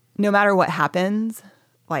 no matter what happens,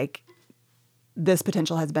 like this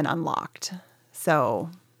potential has been unlocked.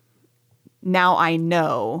 So now I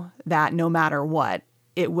know that no matter what,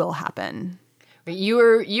 it will happen. You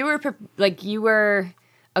were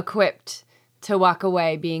equipped to walk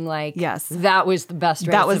away being like, yes, that was the best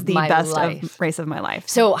race of my life. That was the best race of my life.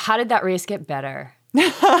 So how did that race get better?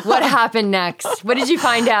 What happened next? What did you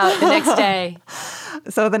find out the next day?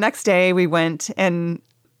 So the next day we went and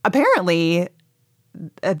apparently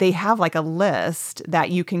they have like a list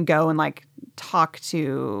that you can go and like talk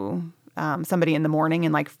to somebody in the morning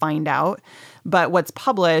and like find out. But what's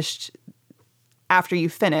published after you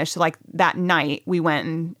finish, so like that night we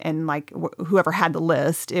went and like whoever had the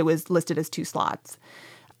list, it was listed as 2 slots.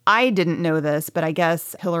 I didn't know this, but I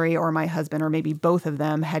guess Hillary or my husband or maybe both of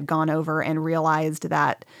them had gone over and realized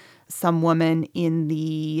that some woman in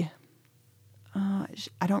the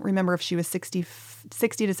I don't remember if she was 60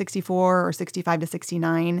 to 64 or 65 to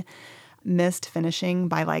 69, missed finishing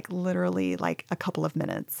by like literally like a couple of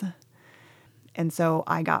minutes. And so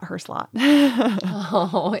I got her slot.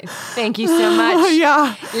 Oh, thank you so much.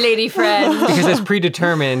 Yeah. Lady friend. Because it's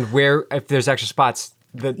predetermined where, if there's extra spots,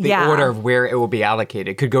 the order of where it will be allocated.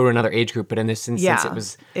 It could go to another age group, but in this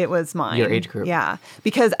instance, it was mine. Your age group. Yeah,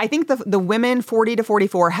 because I think the women 40 to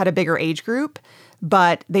 44 had a bigger age group,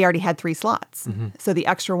 but they already had 3 slots. So the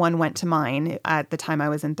extra one went to mine at the time I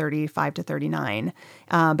was in 35 to 39.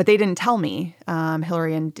 But they didn't tell me,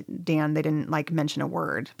 Hillary and Dan, they didn't like mention a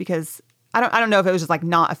word because I don't know if it was just like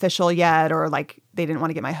not official yet or like they didn't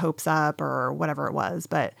want to get my hopes up or whatever it was.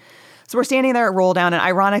 But so we're standing there at roll down, and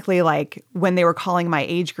ironically, like when they were calling my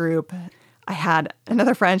age group, I had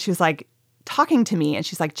another friend, she was like talking to me and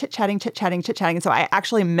she's like chit-chatting. And so I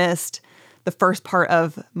actually missed the first part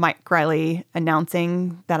of Mike Riley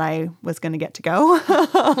announcing that I was going to get to go.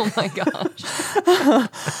 Oh my gosh.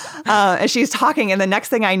 And she's talking, and the next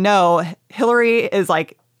thing I know, Hillary is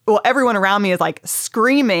like, well, everyone around me is like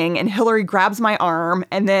screaming, and Hillary grabs my arm,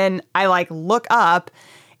 and then I like look up,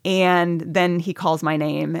 and then he calls my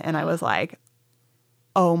name, and I was like,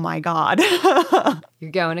 oh my God. You're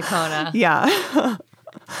going to Kona. Yeah.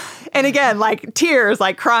 And again, like tears,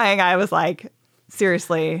 like crying. I was like,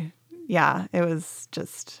 seriously. Yeah, it was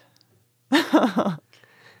just. So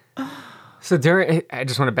I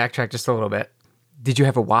just want to backtrack just a little bit. Did you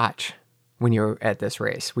have a watch when you were at this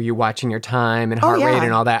race? Were you watching your time and heart rate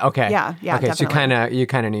and all that? Okay. Yeah, okay, definitely. So you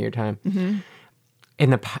kind of knew your time.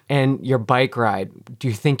 And your bike ride. Do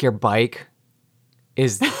you think your bike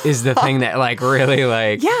is the thing that like really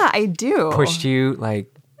like? Yeah, I do. Pushed you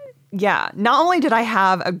like. Yeah. Not only did I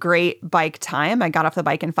have a great bike time, I got off the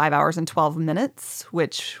bike in 5 hours and 12 minutes,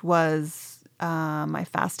 which was my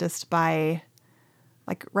fastest by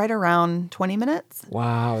like right around 20 minutes.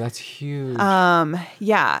 Wow, that's huge.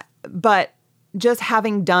 Yeah. But just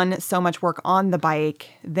having done so much work on the bike,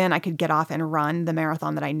 then I could get off and run the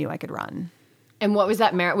marathon that I knew I could run. And what was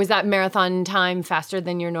that? Was that marathon time faster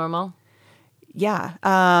than your normal? Yeah.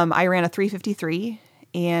 I ran a 3:53,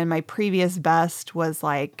 and my previous best was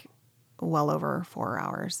like well over 4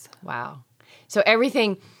 hours. Wow. So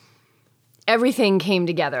everything came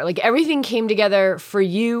together. Like everything came together for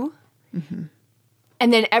you.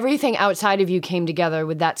 And then everything outside of you came together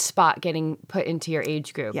with that spot getting put into your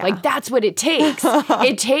age group. Yeah. Like that's what it takes.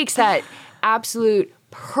 It takes that absolute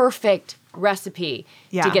perfect recipe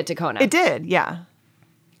to get to Kona. It did. Yeah.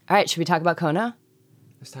 All right. Should we talk about Kona?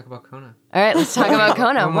 Let's talk about Kona. All right. Let's talk about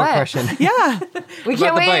Kona. One more question. Yeah. We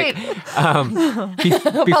can't wait.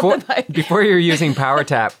 Before you were using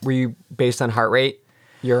PowerTap, were you based on heart rate,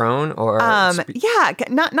 your own, or? Yeah,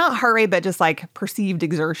 not heart rate, but just like perceived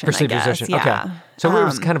exertion. Perceived I guess. exertion. Yeah. Okay. So it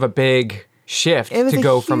was kind of a big shift to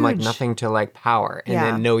go from like huge- nothing to like power, and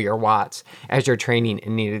then know your watts as you're training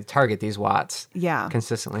and needed to target these watts. Yeah.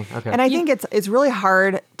 Consistently. Okay. And I think it's really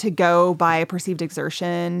hard to go by perceived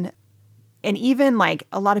exertion. And even like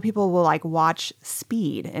a lot of people will like watch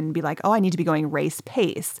speed and be like, oh, I need to be going race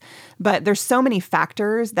pace. But there's so many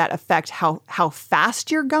factors that affect how fast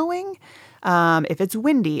you're going. If it's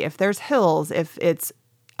windy, if there's hills, if it's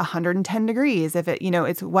 110 degrees, if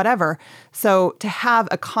it's whatever. So to have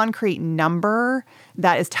a concrete number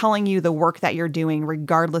that is telling you the work that you're doing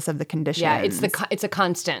regardless of the conditions. Yeah, it's a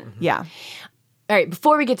constant. Yeah. All right,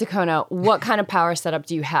 before we get to Kona, what kind of power setup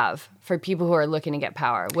do you have for people who are looking to get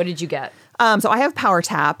power? What did you get? So I have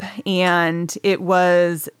PowerTap, and it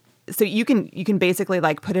was so you can basically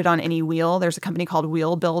like put it on any wheel. There's a company called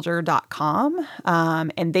wheelbuilder.com,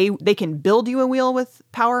 and they can build you a wheel with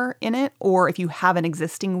power in it, or if you have an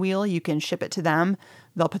existing wheel, you can ship it to them.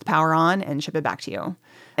 They'll put the power on and ship it back to you.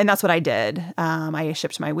 And that's what I did. I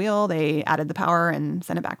shipped my wheel, they added the power and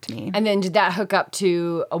sent it back to me. And then did that hook up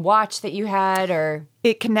to a watch that you had, or?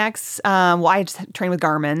 It connects, I just train with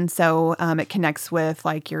Garmin, so it connects with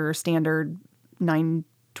like your standard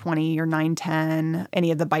 920 or 910,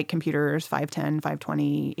 any of the bike computers, 510,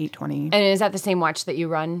 520, 820. And is that the same watch that you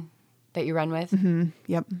run with? Mm-hmm.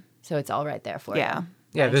 Yep. So it's all right there for you.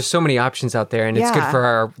 Yeah, there's so many options out there, and it's good for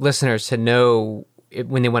our listeners to know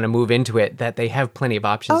when they want to move into it that they have plenty of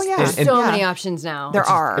options. Oh, yeah. There's so many options now. There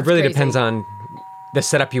are. It really crazy. depends on the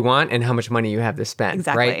setup you want and how much money you have to spend.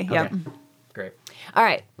 Exactly. Right? Yep. Okay. Great. All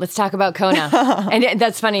right, let's talk about Kona. And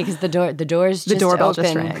that's funny because the door's just doorbell open.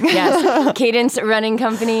 just rang. Yes, Cadence Running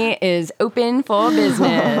Company is open for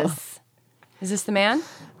business. Is this the man?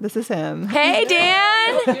 This is him. Hey,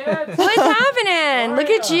 Dan. What's happening? Look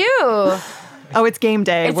at you. Oh, it's game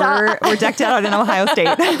day. We're decked out in Ohio State.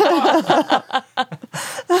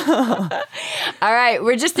 All right,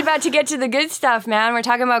 we're just about to get to the good stuff, man. We're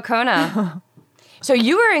talking about Kona. So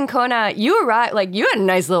you were in Kona. You arrived, like you had a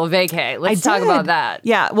nice little vacay. Let's talk about that.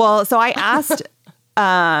 Yeah. Well, so I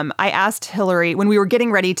asked Hillary when we were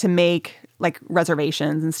getting ready to make like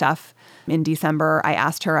reservations and stuff in December. I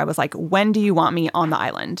asked her, I was like, when do you want me on the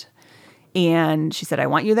island? And she said, I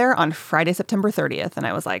want you there on Friday, September 30th. And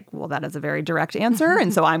I was like, well, that is a very direct answer.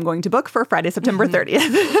 And so I'm going to book for Friday, September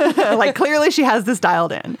 30th. Like, clearly she has this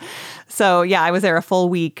dialed in. So yeah, I was there a full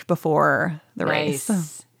week before the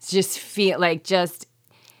race. Just feeling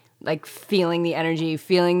the energy,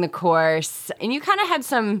 feeling the course. And you kind of had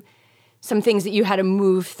some things that you had to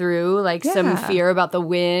move through, like some fear about the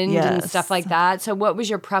wind and stuff like that. So what was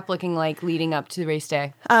your prep looking like leading up to the race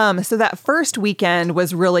day? So that first weekend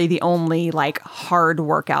was really the only like hard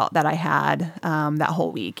workout that I had that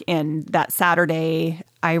whole week. And that Saturday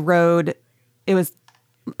I rode, it was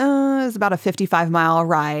about a 55-mile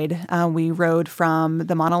ride. We rode from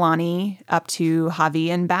the Monolani up to Hawi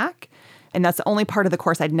and back. And that's the only part of the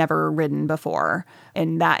course I'd never ridden before.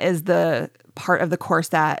 And that is the part of the course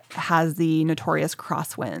that has the notorious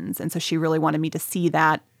crosswinds. And so she really wanted me to see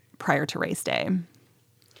that prior to race day.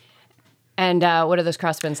 And what are those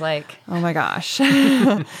crosswinds like? Oh my gosh.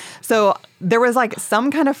 So there was like some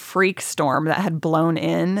kind of freak storm that had blown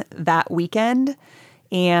in that weekend.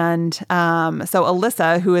 And so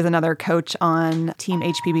Alyssa, who is another coach on Team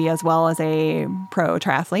HPB as well as a pro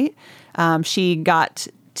triathlete, she got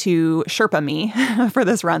to Sherpa me for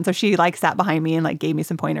this run. So she like sat behind me and like gave me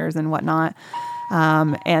some pointers and whatnot.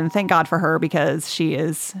 And thank God for her, because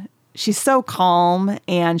she's so calm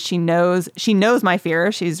and she knows my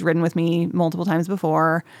fear. She's ridden with me multiple times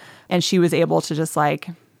before, and she was able to just like,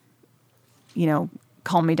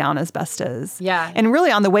 calm me down as best as. Yeah. And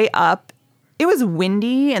really on the way up, it was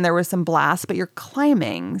windy and there was some blast, but you're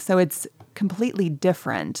climbing. So it's completely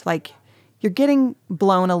different. Like, you're getting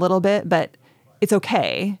blown a little bit, but it's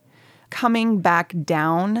okay. Coming back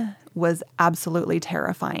down was absolutely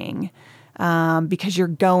terrifying because you're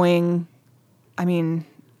going, I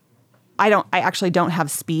actually don't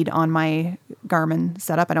have speed on my Garmin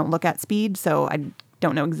setup. I don't look at speed, so I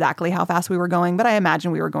don't know exactly how fast we were going, but I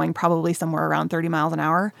imagine we were going probably somewhere around 30 miles an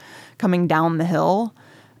hour coming down the hill.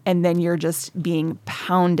 And then you're just being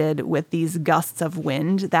pounded with these gusts of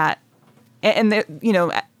wind that,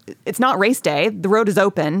 it's not race day. The road is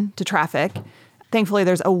open to traffic. Thankfully,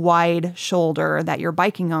 there's a wide shoulder that you're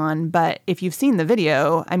biking on. But if you've seen the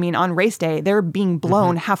video, on race day, they're being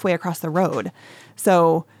blown halfway across the road.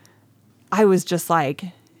 So I was just like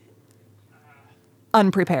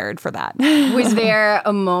unprepared for that. Was there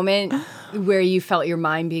a moment where you felt your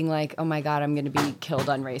mind being like, oh my God, I'm going to be killed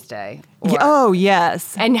on race day? Oh,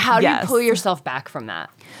 yes. And how do you pull yourself back from that?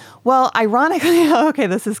 Well, ironically, okay,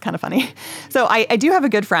 this is kind of funny. So I do have a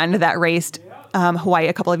good friend that raced Hawaii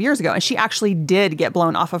a couple of years ago, and she actually did get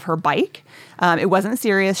blown off of her bike. It wasn't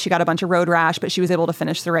serious. She got a bunch of road rash, but she was able to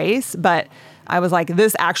finish the race. But I was like,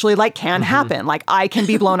 this actually can happen. Like, I can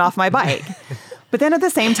be blown off my bike. But then at the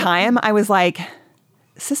same time, I was like,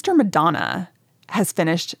 Sister Madonna has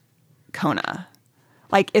finished Kona.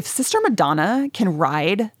 Like, if Sister Madonna can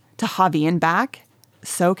ride to Hawi and back,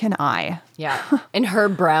 so can I. Yeah. And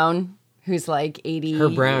Herb Brown, who's like 80.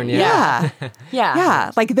 Herb Brown, yeah.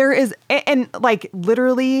 Yeah. Like, there is, and like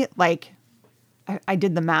literally, like, I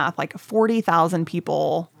did the math, like 40,000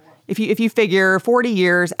 people. If you figure 40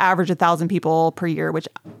 years, average 1,000 people per year, which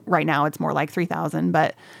right now it's more like 3,000,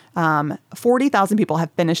 but 40,000 people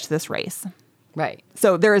have finished this race. Right.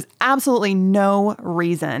 So there is absolutely no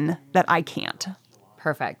reason that I can't.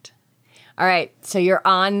 Perfect. All right. So you're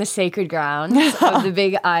on the sacred grounds of the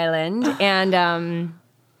Big Island. And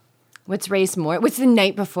what's the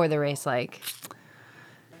night before the race like?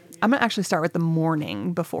 I'm going to actually start with the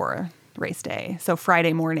morning before race day. So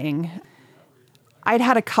Friday morning, I'd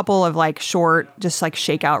had a couple of like short, just like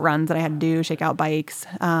shakeout runs that I had to do, shakeout bikes.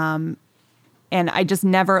 And I just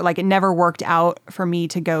it never worked out for me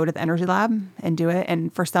to go to the Energy Lab and do it.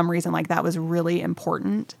 And for some reason, like, that was really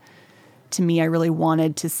important to me. I really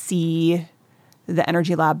wanted to see the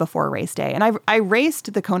Energy Lab before race day. And I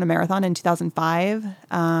raced the Kona Marathon in 2005.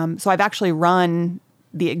 So I've actually run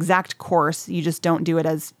the exact course. You just don't do it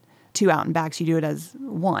as 2 out and backs. You do it as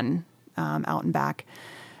 1 out and back.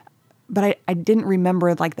 But I didn't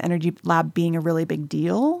remember like the Energy Lab being a really big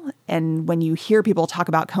deal. And when you hear people talk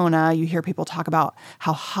about Kona, you hear people talk about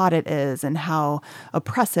how hot it is and how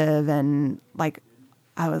oppressive. And like,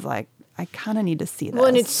 I was like, I kind of need to see this. Well,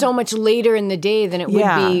 and it's so much later in the day than it would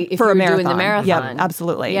be if you were doing the marathon. Yeah,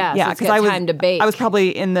 absolutely. Yeah, because time to bake. I was probably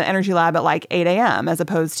in the Energy Lab at like 8 a.m. as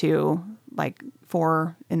opposed to like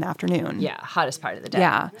 4 in the afternoon. Yeah, hottest part of the day.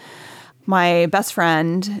 Yeah. My best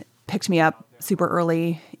friend picked me up super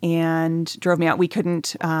early and drove me out. We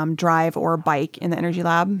couldn't drive or bike in the Energy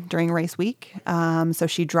Lab during race week. So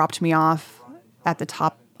she dropped me off at the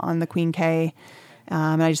top on the Queen K.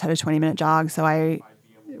 And I just had a 20-minute jog. So I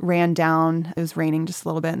ran down. It was raining just a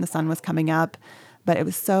little bit and the sun was coming up. But it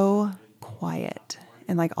was so quiet.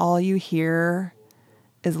 And like all you hear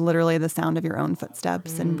is literally the sound of your own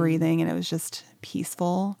footsteps and breathing. And it was just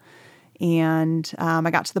peaceful. And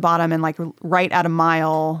I got to the bottom, and like right at a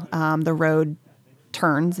mile, the road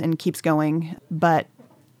turns and keeps going. But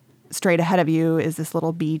straight ahead of you is this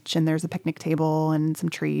little beach, and there's a picnic table and some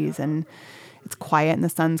trees, and it's quiet, and the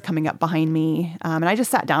sun's coming up behind me. And I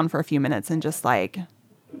just sat down for a few minutes and just like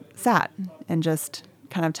sat and just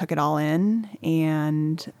kind of took it all in.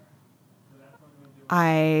 And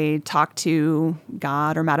I talked to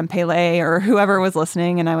God or Madame Pele or whoever was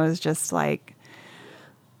listening, and I was just like,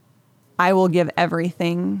 I will give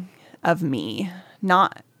everything of me,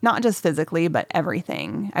 not just physically, but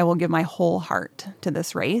everything. I will give my whole heart to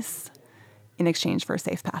this race in exchange for a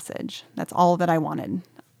safe passage. That's all that I wanted.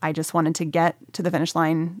 I just wanted to get to the finish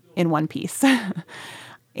line in one piece.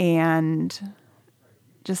 And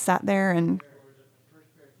just sat there and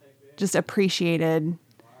just appreciated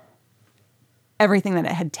everything that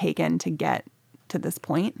it had taken to get to this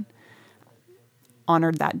point,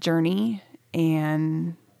 honored that journey,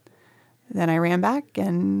 and then I ran back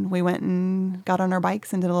and we went and got on our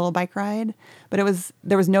bikes and did a little bike ride. But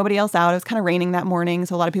there was nobody else out. It was kind of raining that morning,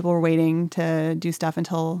 so a lot of people were waiting to do stuff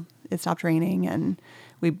until it stopped raining, and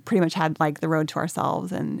we pretty much had like the road to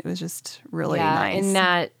ourselves, and it was just really nice.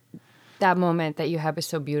 And that moment that you had was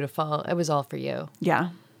so beautiful. It was all for you.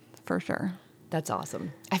 Yeah, for sure. That's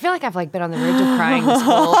awesome. I feel like I've like been on the verge of crying this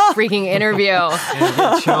whole freaking interview. And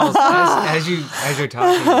the chills as you're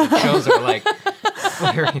talking, the chills are like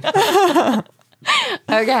flaring.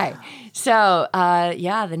 Okay, so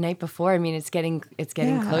the night before, I mean, it's getting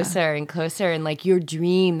closer and closer, and like your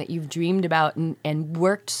dream that you've dreamed about and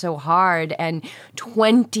worked so hard, and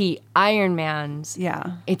 20 Ironmans.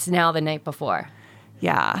 Yeah, it's now the night before.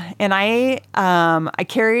 Yeah, and I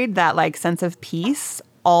carried that like sense of peace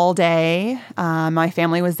all day. My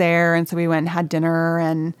family was there, and so we went and had dinner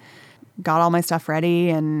and got all my stuff ready,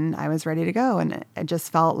 and I was ready to go. And it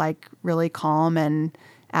just felt like really calm and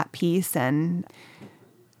at peace. And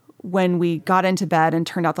when we got into bed and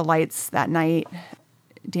turned out the lights that night,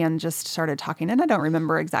 Dan just started talking, and I don't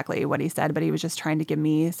remember exactly what he said, but he was just trying to give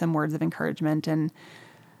me some words of encouragement. And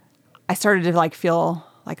I started to like feel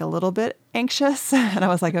like a little bit anxious, and I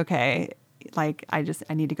was like, okay, like I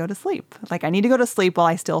need to go to sleep. Like I need to go to sleep while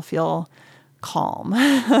I still feel calm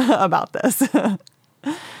about this.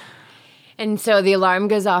 And so the alarm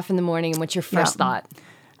goes off in the morning, and what's your first thought?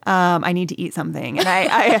 I need to eat something. And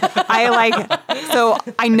I like, so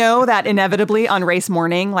I know that inevitably on race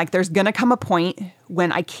morning, like there's going to come a point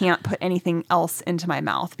when I can't put anything else into my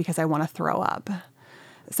mouth because I want to throw up.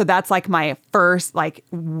 So that's like my first, like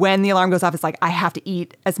when the alarm goes off, it's like I have to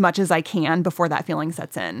eat as much as I can before that feeling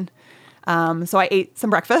sets in. So I ate some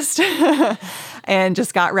breakfast and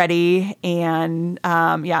just got ready. And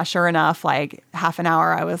sure enough, like half an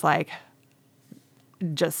hour, I was like,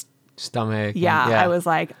 just stomach. Yeah, I was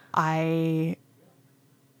like, I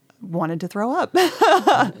wanted to throw up.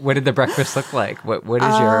 What did the breakfast look like? What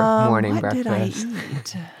is your morning breakfast? What did I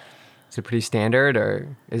eat? Is it pretty standard,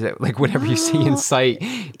 or is it like whatever you see in sight?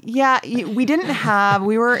 Yeah,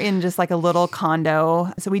 we were in just like a little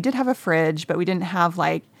condo. So we did have a fridge, but we didn't have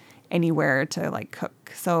like anywhere to like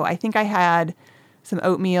cook. So I think I had some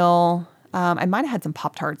oatmeal. I might have had some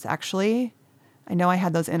Pop-Tarts actually. I know I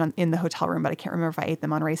had those in the hotel room, but I can't remember if I ate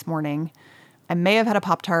them on race morning. I may have had a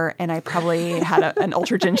Pop-Tart, and I probably had an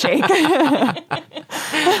Ultragen shake.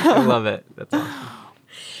 I love it. That's awesome.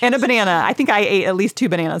 And a banana. I think I ate at least 2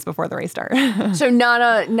 bananas before the race start. So not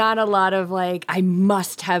a lot of like, I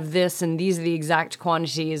must have this and these are the exact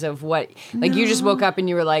quantities of what, like you just woke up and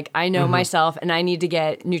you were like, I know myself and I need to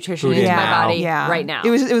get nutrition into my body right now. It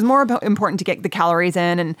was more important to get the calories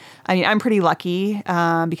in. And I mean, I'm pretty lucky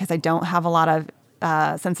because I don't have a lot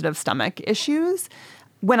of sensitive stomach issues.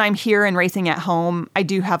 When I'm here and racing at home, I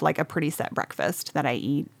do have like a pretty set breakfast that I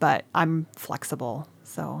eat, but I'm flexible.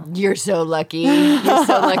 So you're so lucky. You're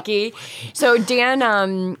so lucky. So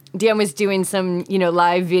Dan was doing some,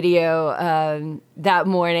 live video that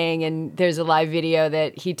morning, and there's a live video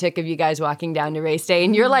that he took of you guys walking down to race day,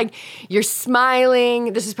 and you're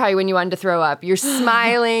smiling. This is probably when you wanted to throw up. You're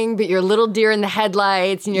smiling, but you're a little deer in the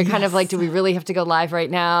headlights, and you're kind of like, do we really have to go live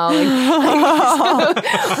right now? So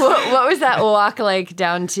what was that walk like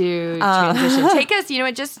down to transition? Take us,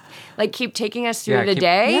 just like keep taking us through the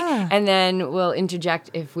day, and then we'll interject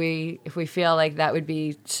if we feel like that would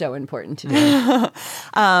be so important to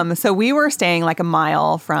do. So we were staying like a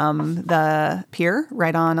mile from the pier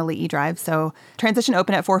right on Ali'i Drive. So transition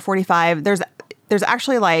opened at 4:45. There's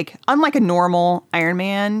actually like, unlike a normal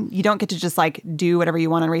Ironman, you don't get to just like do whatever you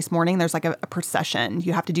want on race morning. There's like a procession.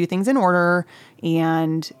 You have to do things in order,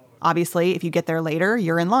 and obviously, if you get there later,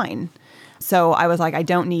 you're in line. So I was like, I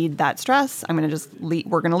don't need that stress. I'm going to just leave.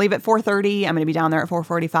 We're going to leave at 4:30. I'm going to be down there at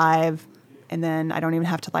 4:45. And then I don't even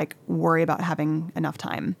have to like worry about having enough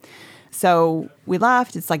time. So we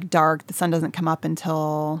left. It's like dark. The sun doesn't come up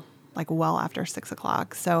until like well after 6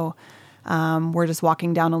 o'clock. So we're just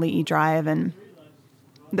walking down Ali'i Drive, and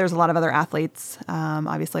there's a lot of other athletes,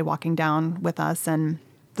 obviously walking down with us, and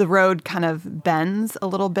the road kind of bends a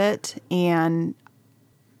little bit. And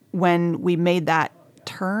when we made that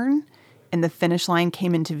turn and the finish line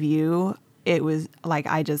came into view, it was like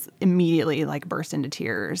I just immediately like burst into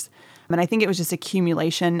tears. And I think it was just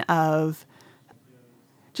accumulation of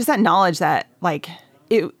just that knowledge that like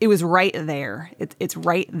it was right there. It's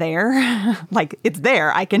right there. Like it's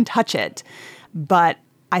there. I can touch it. But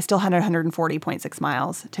I still had 140.6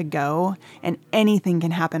 miles to go, and anything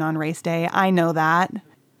can happen on race day. I know that.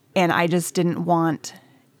 And I just didn't want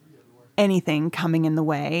anything coming in the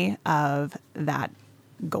way of that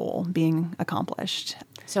goal being accomplished.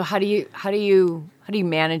 So how do you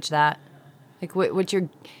manage that? Like what's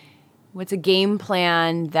a game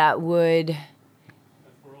plan that would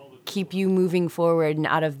keep you moving forward and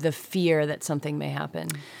out of the fear that something may happen?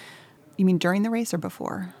 You mean during the race or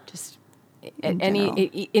before? Just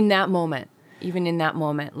in that moment, even in that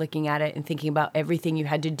moment, looking at it and thinking about everything you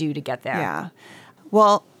had to do to get there. Yeah.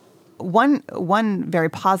 Well, one very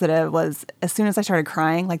positive was as soon as I started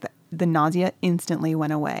crying, like the nausea instantly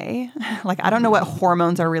went away. Like, I don't know what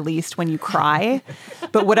hormones are released when you cry,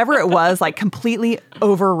 but whatever it was, like completely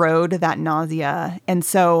overrode that nausea. And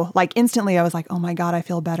so like instantly I was like, oh my God, I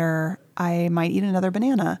feel better. I might eat another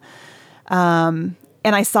banana.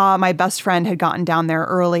 And I saw my best friend had gotten down there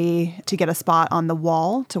early to get a spot on the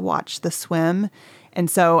wall to watch the swim. And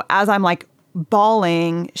so as I'm like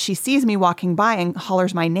bawling, she sees me walking by and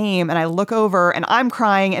hollers my name, and I look over and I'm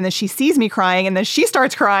crying, and then she sees me crying, and then she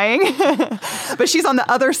starts crying. But she's on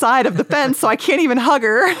the other side of the fence, so I can't even hug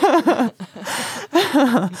her.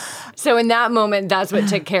 So in that moment, that's what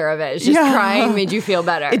took care of it. It's just crying made you feel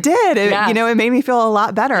better. It did. It made me feel a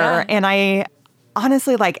lot better. Yeah. And I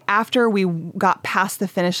honestly, like after we got past the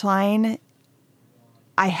finish line,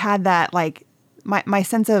 I had that like my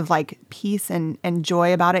sense of like peace and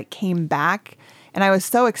joy about it came back. And I was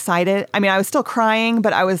so excited. I mean, I was still crying,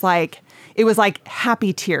 but I was like, it was like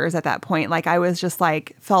happy tears at that point. Like I was just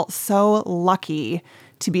like, felt so lucky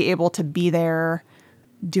to be able to be there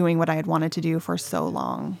doing what I had wanted to do for so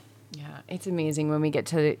long. Yeah, it's amazing when we get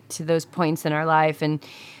to those points in our life. And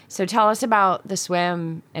so tell us about the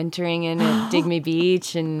swim, entering in at Digby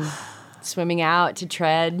Beach and swimming out to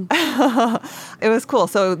tread. It was cool.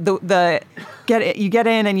 So you get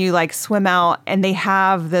in and you like swim out, and they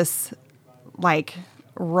have this like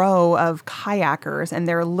row of kayakers, and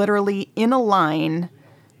they're literally in a line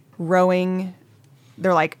rowing.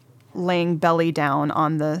 They're like laying belly down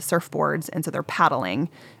on the surfboards, and so they're paddling,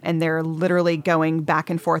 and they're literally going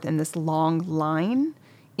back and forth in this long line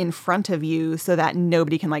in front of you so that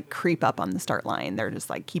nobody can like creep up on the start line. They're just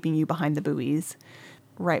like keeping you behind the buoys.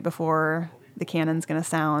 Right before the cannon's going to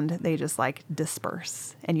sound, they just like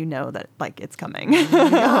disperse, and you know that like it's coming. Oh my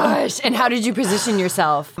gosh. And how did you position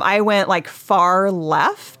yourself? I went like far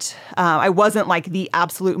left. I wasn't like the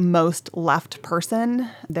absolute most left person.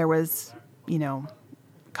 There was, a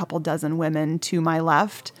couple dozen women to my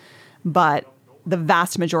left, but the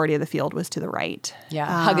vast majority of the field was to the right. Yeah,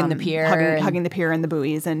 hugging the pier. Hugging the pier and the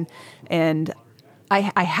buoys. And I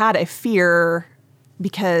had a fear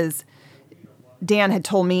because Dan had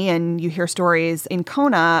told me, and you hear stories in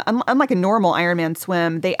Kona, unlike a normal Ironman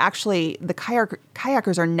swim, the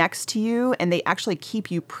kayakers are next to you, and they actually keep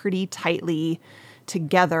you pretty tightly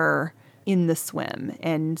together in the swim.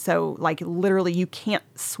 And so like literally you can't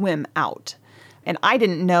swim out. And I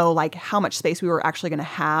didn't know like how much space we were actually going to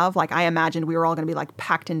have. Like I imagined we were all going to be like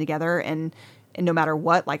packed in together, and no matter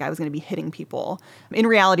what, like I was going to be hitting people. In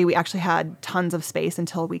reality, we actually had tons of space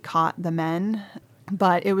until we caught the men.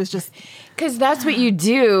 But it was just... Because that's what you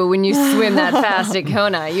do when you swim that fast at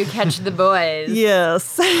Kona. You catch the boys.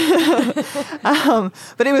 Yes.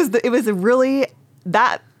 But it was really...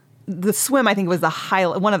 The swim, I think, was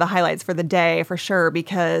one of the highlights for the day, for sure,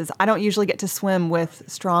 because I don't usually get to swim with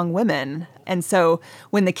strong women. And so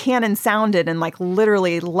when the cannon sounded and like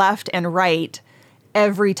literally left and right,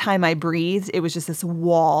 every time I breathed, it was just this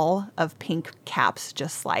wall of pink caps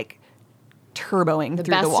just like turboing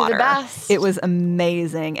through the water. The best. It was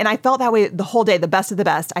amazing. And I felt that way the whole day, the best of the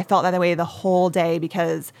best. I felt that way the whole day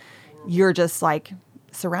because you're just like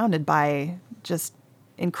surrounded by just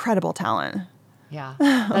incredible talent. Yeah,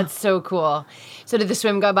 that's so cool. So did the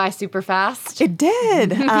swim go by super fast? It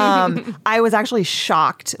did. I was actually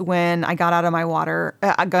shocked when I got out of my water.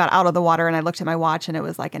 I got out of the water and I looked at my watch and it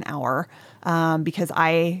was like an hour because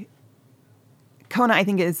Kona, I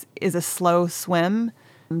think, is a slow swim,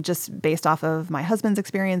 just based off of my husband's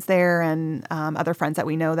experience there and other friends that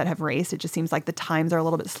we know that have raced. It just seems like the times are a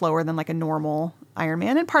little bit slower than like a normal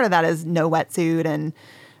Ironman. And part of that is no wetsuit. And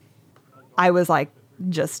I was like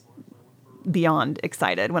just beyond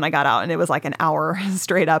excited when I got out and it was like an hour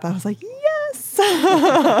straight up. I was like, yes.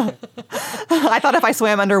 I thought if I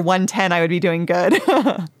swam under 1:10, I would be doing good.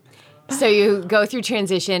 So you go through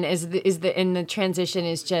transition. The transition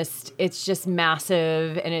is just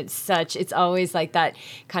massive, and it's always like that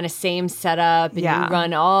kind of same setup, and you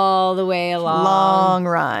run all the way along. Long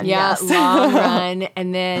run. Yeah, yes. long run,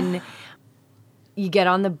 and then you get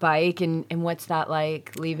on the bike, and what's that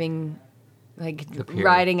like leaving? Like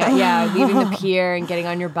riding, leaving the pier and getting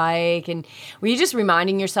on your bike. And were you just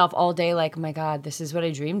reminding yourself all day, like, oh my God, this is what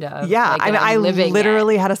I dreamed of? Yeah. Like, I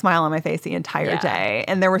literally had a smile on my face the entire Yeah. day.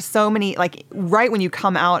 And there were so many, like, right when you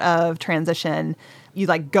come out of transition, you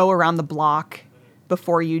like go around the block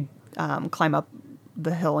before you climb up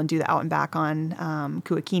the hill and do the out and back on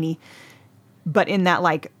Kuakini. But in that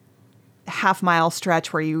like half mile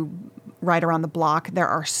stretch where you ride around the block, there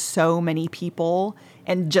are so many people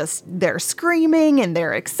and just they're screaming and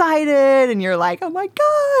they're excited and you're like, oh my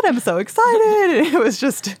God, I'm so excited. And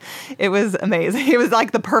it was amazing. It was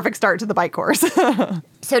like the perfect start to the bike course.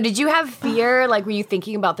 So did you have fear? Like, were you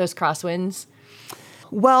thinking about those crosswinds?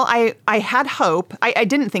 Well, I had hope. I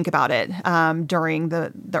didn't think about it during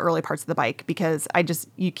the early parts of the bike because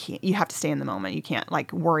you have to stay in the moment. You can't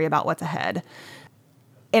like worry about what's ahead.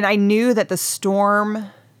 And I knew that the storm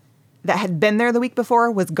that had been there the week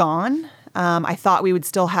before was gone. I thought we would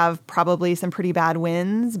still have probably some pretty bad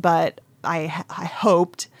winds, but I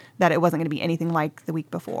hoped that it wasn't going to be anything like the week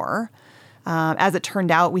before. As it turned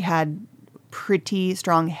out, we had pretty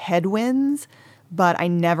strong headwinds, but I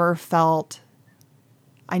never felt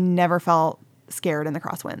scared in the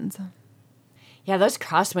crosswinds. Yeah, those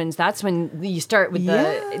crosswinds, that's when you start with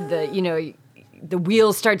the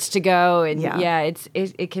wheel starts to go, and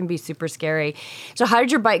it can be super scary. So how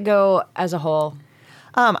did your bike go as a whole?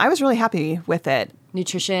 I was really happy with it.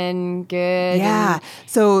 Nutrition, good? Yeah.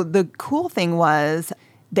 So the cool thing was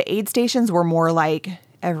the aid stations were more like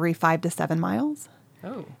every 5 to 7 miles.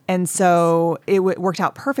 Oh. And so it worked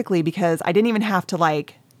out perfectly because I didn't even have to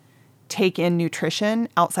like take in nutrition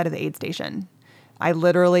outside of the aid station. I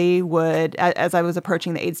literally would, as I was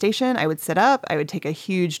approaching the aid station, I would sit up, I would take a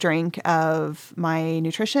huge drink of my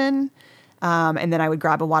nutrition, and then I would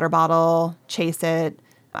grab a water bottle, chase it.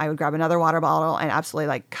 I would grab another water bottle and absolutely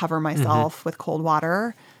like cover myself with cold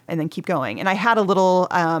water and then keep going. And I had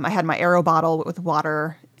I had my Aero bottle with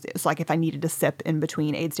water. It's like if I needed to sip in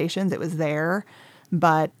between aid stations, it was there.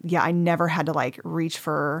 But yeah, I never had to like reach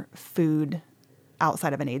for food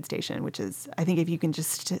outside of an aid station, which is, I think if you can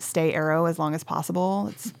just stay Aero as long as possible,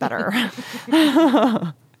 it's better.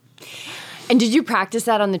 And did you practice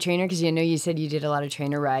that on the trainer? Because you know you said you did a lot of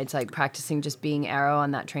trainer rides, like practicing just being Aero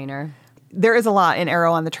on that trainer. There is a lot in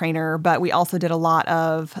Aero on the trainer, but we also did a lot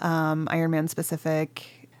of Ironman specific.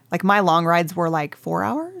 Like my long rides were like 4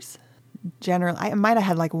 hours. Generally, I might have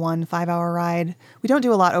had like 1 5-hour ride. We don't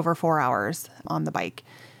do a lot over 4 hours on the bike.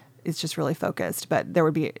 It's just really focused, but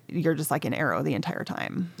you're just like in Aero the entire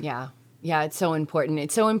time. Yeah. Yeah, it's so important.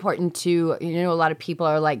 It's so important to, a lot of people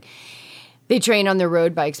are like, they train on their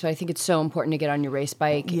road bikes, but I think it's so important to get on your race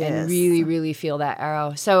bike and really, really feel that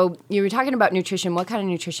Aero. So you were talking about nutrition. What kind of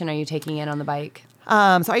nutrition are you taking in on the bike?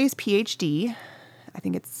 So I use PhD. I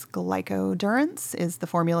think it's Glycodurance is the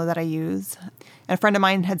formula that I use. And a friend of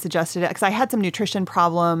mine had suggested it because I had some nutrition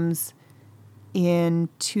problems in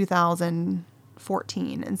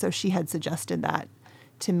 2014. And so she had suggested that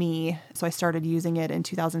to me. So I started using it in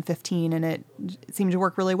 2015 and it seemed to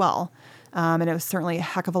work really well. And it was certainly a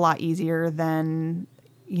heck of a lot easier than,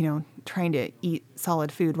 trying to eat solid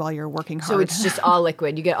food while you're working hard. So it's just all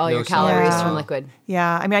liquid. You get all your calories from liquid.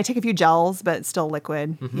 Yeah. I mean, I take a few gels, but it's still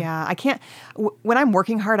liquid. Mm-hmm. Yeah. I can't, when I'm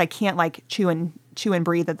working hard, I can't like chew and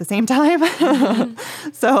breathe at the same time.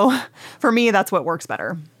 Mm-hmm. So for me, that's what works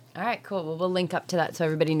better. All right, cool. Well, we'll link up to that so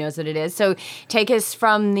everybody knows what it is. So take us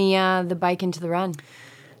from the bike into the run.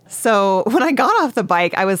 So when I got off the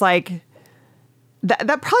bike, I was like,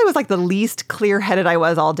 that probably was like the least clear-headed I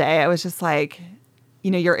was all day. I was just like,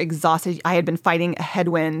 you're exhausted. I had been fighting a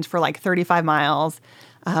headwind for like 35 miles.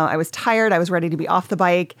 I was tired. I was ready to be off the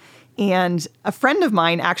bike. And a friend of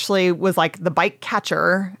mine actually was like the bike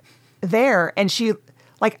catcher there. And she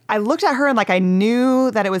like I looked at her and like I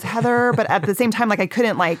knew that it was Heather, but at the same time, like I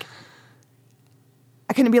couldn't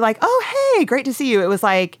be like, oh, hey, great to see you. It was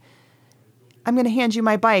like, I'm going to hand you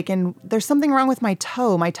my bike and there's something wrong with my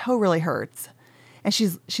toe. My toe really hurts. And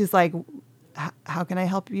she's like, how can I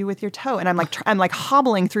help you with your toe? And I'm like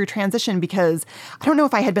hobbling through transition because I don't know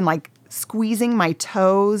if I had been like squeezing my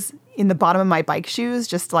toes in the bottom of my bike shoes,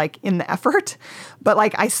 just like in the effort. But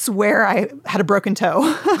like, I swear I had a broken toe.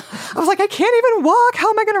 I was like, I can't even walk. How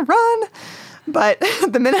am I going to run? But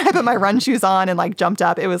the minute I put my run shoes on and like jumped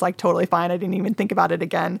up, it was like totally fine. I didn't even think about it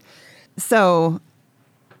again. So,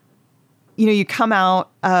 you know, you come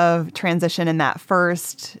out of transition in that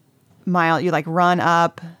first mile, you like run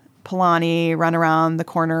up Palani, run around the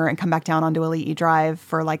corner and come back down onto Ali'i Drive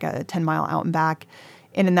for like a 10-mile out and back.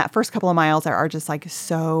 And in that first couple of miles, there are just like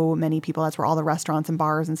so many people. That's where all the restaurants and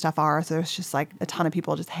bars and stuff are. So there's just like a ton of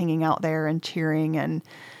people just hanging out there and cheering. And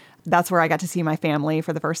that's where I got to see my family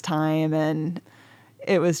for the first time. And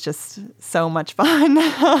it was just so much fun.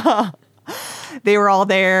 They were all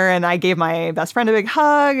there and I gave my best friend a big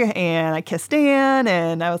hug and I kissed Dan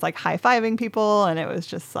and I was like high-fiving people. And it was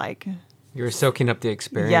just like... You were soaking up the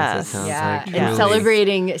experience. Yes. It sounds Yeah. like. And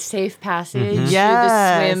celebrating safe passage through Yes.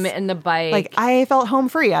 the swim and the bike. Like I felt home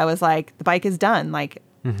free. I was like, the bike is done. Like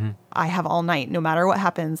I have all night. No matter what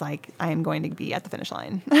happens, like I am going to be at the finish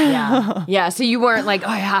line. Yeah. Yeah. So you weren't like, oh,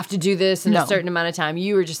 I have to do this in No. a certain amount of time.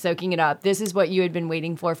 You were just soaking it up. This is what you had been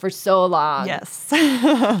waiting for so long. Yes.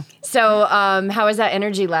 So how was that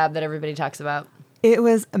energy lab that everybody talks about? It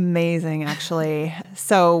was amazing, actually.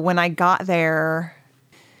 So when I got there,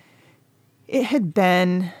 it had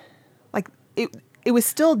been like, it was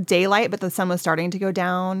still daylight, but the sun was starting to go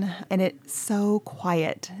down and it's so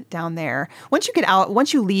quiet down there. Once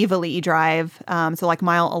you leave Ali'i Drive, so like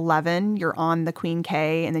mile 11, you're on the Queen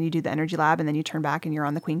K and then you do the energy lab and then you turn back and you're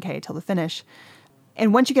on the Queen K till the finish.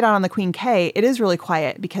 And once you get out on the Queen K, it is really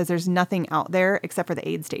quiet because there's nothing out there except for the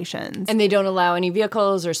aid stations. And they don't allow any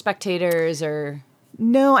vehicles or spectators or...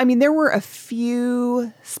 No, I mean, there were a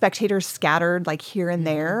few spectators scattered like here and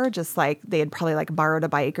there, just like they had probably like borrowed a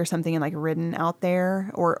bike or something and like ridden out there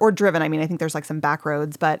or driven. I mean, I think there's like some back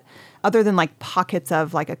roads, but other than like pockets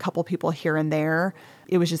of like a couple people here and there,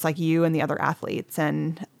 it was just like you and the other athletes.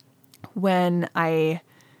 And when I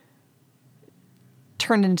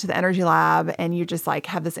turned into the energy lab and you just like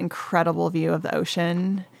have this incredible view of the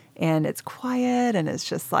ocean and it's quiet and it's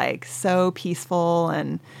just like so peaceful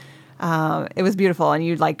and it was beautiful. And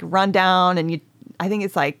you'd like run down and I think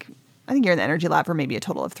you're in the energy lab for maybe a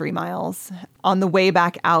total of 3 miles. On the way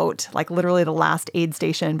back out, like literally the last aid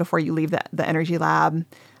station before you leave the energy lab,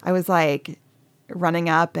 I was like running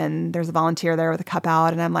up and there's a volunteer there with a cup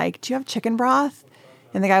out and I'm like, do you have chicken broth?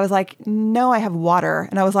 And the guy was like, no, I have water.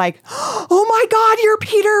 And I was like, oh my God, you're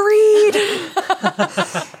Peter Reed.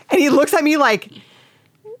 And he looks at me like,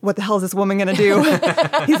 what the hell is this woman going to do?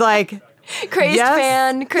 He's like, Crazed yes.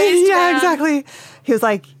 fan. Yeah, exactly. He was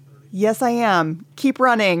like, yes, I am. Keep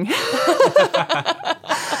running. So I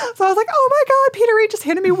was like, oh my God, Peter Reed just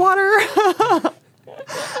handed me water.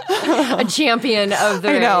 A champion of the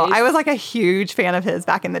race. I know. I was like a huge fan of his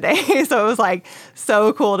back in the day. So it was like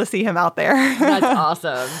so cool to see him out there. That's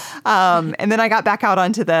awesome. And then I got back out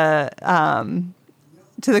onto the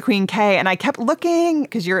Queen K and I kept looking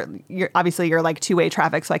because you're obviously you're like two-way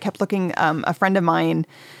traffic. So I kept looking. A friend of mine,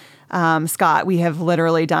 Scott, we have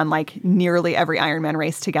literally done like nearly every Ironman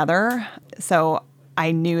race together. So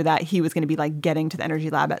I knew that he was going to be like getting to the energy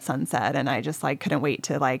lab at sunset. And I just like couldn't wait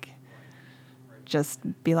to like just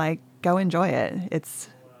be like, go enjoy it. It's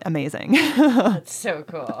amazing. That's so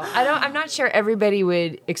cool. I'm not sure everybody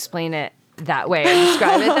would explain it that way or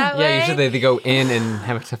describe it that way. Yeah, usually they go in and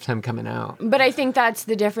have a tough time coming out. But I think that's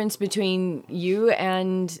the difference between you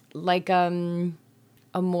and like a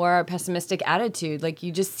more pessimistic attitude. Like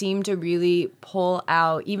you just seem to really pull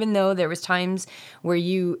out, even though there was times where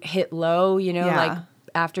you hit low, you know, like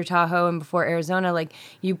after Tahoe and before Arizona, like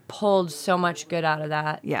you pulled so much good out of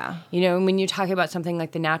that. Yeah. You know, and when you're talking about something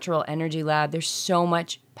like the Natural Energy Lab, there's so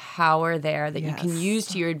much power there that you can use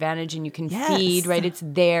to your advantage and you can feed, right? It's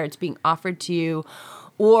there. It's being offered to you.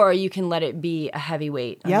 Or you can let it be a heavy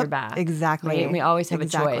weight on your back. Exactly. Right? And we always have a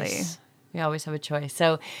choice. We always have a choice.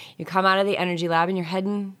 So you come out of the energy lab and you're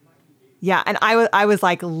heading. Yeah. And I was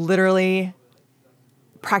like literally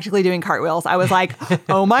practically doing cartwheels. I was like,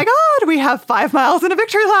 oh my God, we have 5 miles in a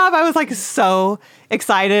victory lap. I was like so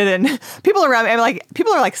excited and people around me,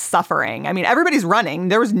 people are like suffering. I mean, everybody's running.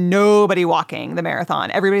 There was nobody walking the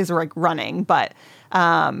marathon. Everybody's like running, but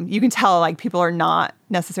you can tell like people are not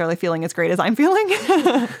necessarily feeling as great as I'm feeling.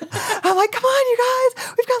 I'm like, come on, you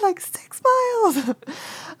guys, we've got like 6 miles.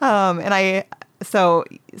 And So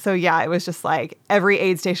yeah, it was just like every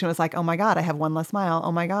aid station was like, oh my God, I have one less mile.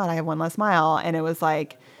 Oh my God, I have one less mile. And it was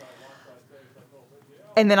like,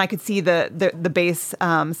 and then I could see the base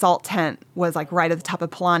salt tent was like right at the top of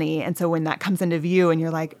Palani. And so when that comes into view and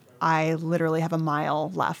you're like, I literally have a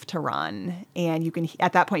mile left to run. And you can,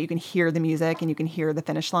 at that point, you can hear the music and you can hear the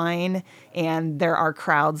finish line. And there are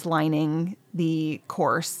crowds lining the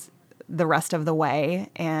course the rest of the way.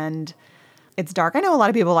 And it's dark. I know a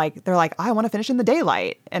lot of people they're like, I want to finish in the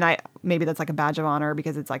daylight. And maybe that's like a badge of honor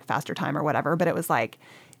because it's like faster time or whatever. But it was like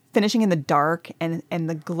finishing in the dark and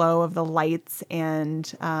the glow of the lights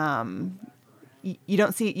and, you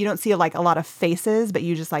don't see like a lot of faces, but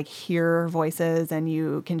you just like hear voices and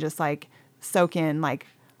you can just like soak in like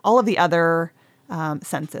all of the other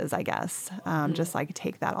senses, I guess. Just like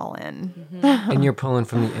take that all in. Mm-hmm. And you're pulling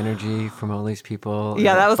from the energy from all these people.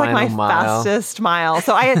 Yeah, that was like my fastest mile.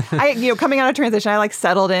 So I coming out of transition, I like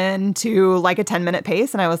settled into like a 10-minute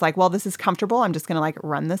pace and I was like, well, this is comfortable. I'm just going to like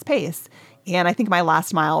run this pace. And I think my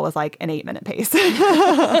last mile was like an 8-minute pace.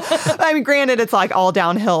 I mean, granted, it's like all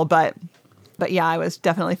downhill, but yeah, I was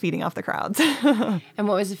definitely feeding off the crowds. And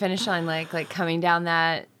what was the finish line like? Like coming down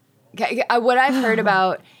that, what I've heard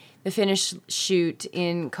about the finish chute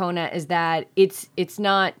in Kona is that it's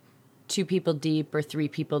not 2 people deep or 3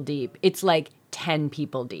 people deep. It's like 10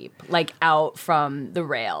 people deep, like out from the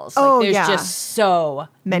rails. Like there's just so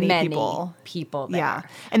many people there. Yeah.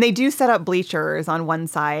 And they do set up bleachers on one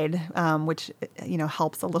side, which,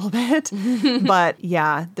 helps a little bit. But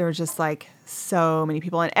yeah, there's just like so many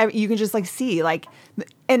people and you can just like see like,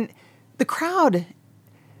 and the crowd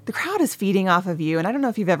is feeding off of you. And I don't know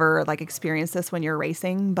if you've ever like experienced this when you're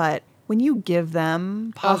racing, but when you give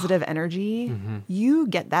them positive energy, you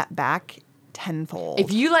get that back tenfold.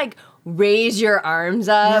 If you like raise your arms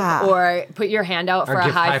up or put your hand out for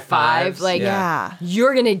a high five, like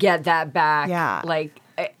you're going to get that back. Yeah. Like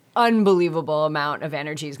an unbelievable amount of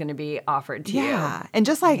energy is going to be offered to you. Yeah. And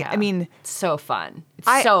just like, I mean, it's so fun.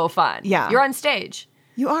 It's so fun. Yeah. You're on stage.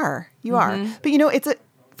 You are. But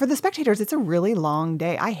for the spectators, it's a really long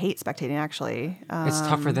day. I hate spectating, actually. It's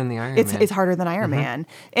tougher than the Ironman. It's harder than Ironman.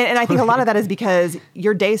 And I think a lot of that is because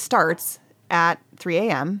your day starts at 3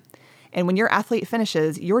 a.m., and when your athlete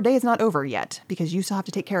finishes, your day is not over yet because you still have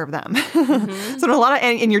to take care of them. So a lot of,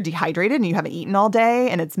 and you're dehydrated and you haven't eaten all day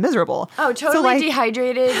and it's miserable. Oh, totally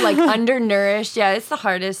dehydrated, like undernourished. Yeah, it's the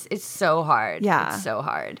hardest. It's so hard. Yeah. It's so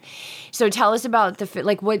hard. So tell us about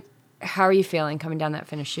how are you feeling coming down that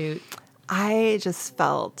finish chute? I just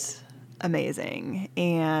felt amazing.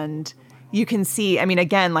 And you can see, I mean,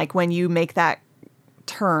 again, like when you make that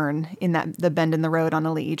turn in the bend in the road on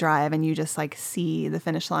Ali'i Drive and you just like see the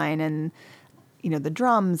finish line and, the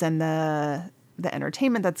drums and the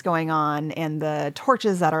entertainment that's going on and the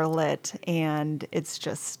torches that are lit. And it's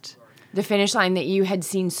just... The finish line that you had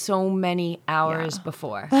seen so many hours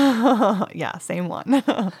before. Yeah, same one.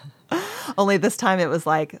 Only this time it was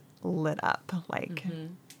like lit up. Like...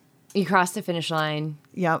 You crossed the finish line.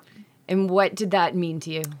 Yep. And what did that mean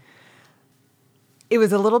to you? It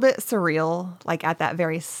was a little bit surreal, like at that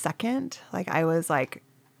very second. Like I was like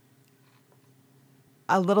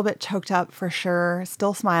a little bit choked up for sure,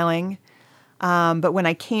 still smiling. But when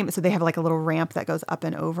I came, so they have like a little ramp that goes up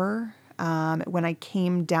and over. When I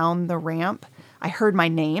came down the ramp, I heard my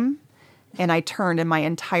name and I turned and my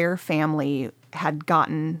entire family had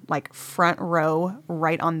gotten like front row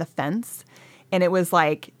right on the fence. And it was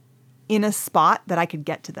like in a spot that I could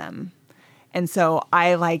get to them. And so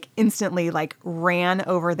I like instantly like ran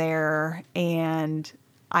over there and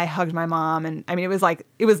I hugged my mom. And I mean,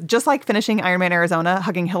 it was just like finishing Ironman Arizona,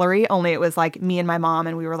 hugging Hillary, only it was like me and my mom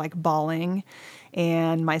and we were like bawling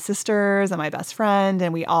and my sisters and my best friend.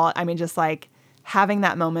 And we all, I mean, just like having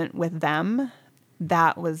that moment with them,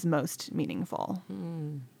 that was most meaningful.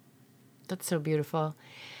 That's so beautiful.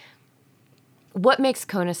 What makes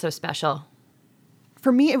Kona so special?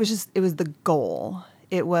 For me, it was the goal.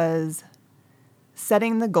 It was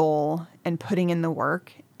setting the goal and putting in the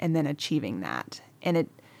work and then achieving that. And it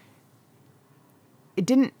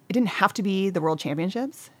didn't have to be the World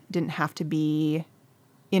Championships. It didn't have to be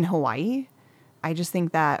in Hawaii. I just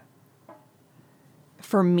think that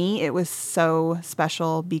for me, it was so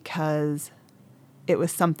special because it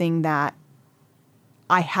was something that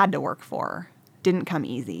I had to work for. Didn't come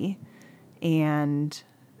easy. And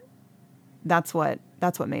that's what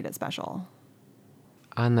made it special.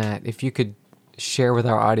 On that, if you could share with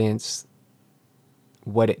our audience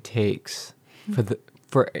what it takes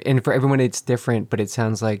for everyone it's different, but it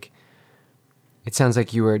sounds like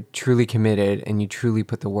you were truly committed and you truly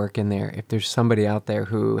put the work in there. If there's somebody out there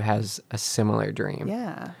who has a similar dream,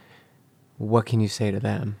 yeah, what can you say to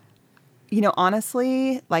them?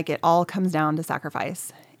 Honestly, like it all comes down to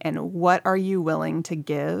sacrifice. And what are you willing to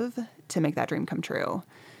give to make that dream come true?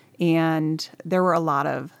 And there were a lot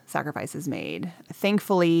of sacrifices made.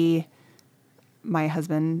 Thankfully, my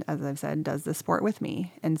husband, as I've said, does this sport with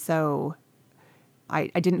me. And so I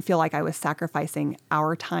didn't feel like I was sacrificing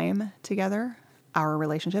our time together, our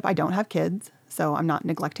relationship. I don't have kids, so I'm not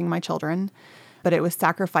neglecting my children, but it was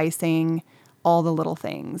sacrificing all the little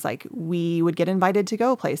things. Like we would get invited to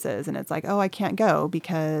go places and it's like, oh, I can't go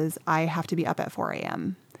because I have to be up at 4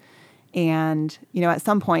 a.m. And, at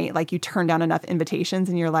some point, like you turn down enough invitations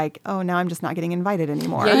and you're like, oh, now I'm just not getting invited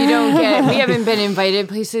anymore. Yeah, we haven't been invited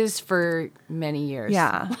places for many years.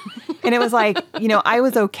 Yeah. And it was like, I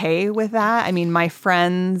was okay with that. I mean, my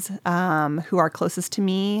friends who are closest to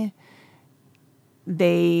me,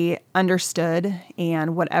 they understood,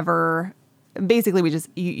 and whatever, basically we just,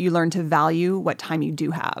 you learn to value what time you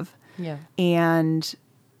do have. Yeah. And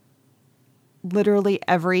literally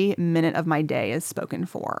every minute of my day is spoken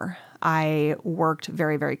for. I worked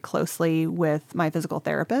very, very closely with my physical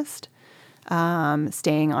therapist,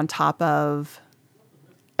 staying on top of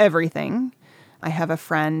everything. I have a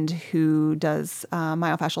friend who does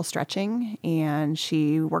myofascial stretching, and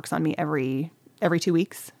she works on me every 2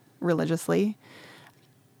 weeks religiously.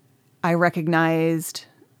 I recognized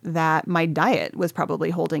that my diet was probably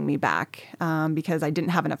holding me back because I didn't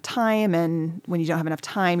have enough time. And when you don't have enough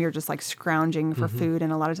time, you're just like scrounging for food.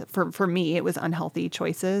 And a lot of for me, it was unhealthy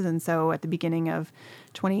choices. And so at the beginning of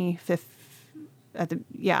at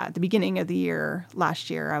the beginning of the year last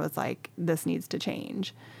year, I was like, this needs to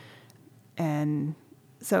change. And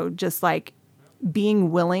so just like being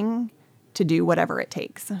willing to do whatever it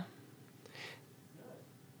takes.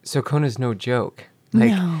 So Kona's no joke.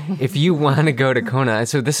 Like, if you want to go to Kona,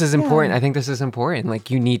 so this is important. I think this is important. Like,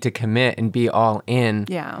 you need to commit and be all in.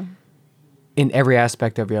 Yeah. In every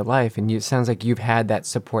aspect of your life. And it sounds like you've had that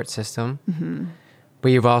support system, but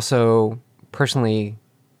you've also personally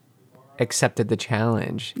accepted the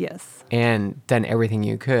challenge. Yes. And done everything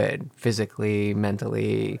you could, physically,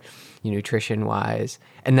 mentally, nutrition wise.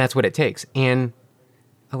 And that's what it takes. And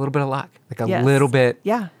a little bit of luck, like a little bit.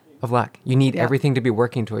 Yeah. Of luck. You need everything to be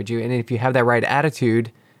working towards you. And if you have that right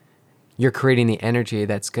attitude, you're creating the energy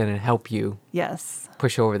that's going to help you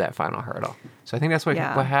push over that final hurdle. So I think that's what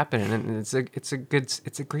happened. And it's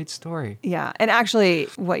a great story. Yeah. And actually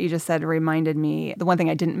what you just said reminded me, the one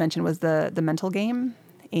thing I didn't mention was the mental game.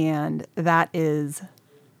 And that is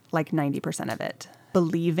like 90% of it.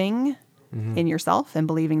 Believing in yourself and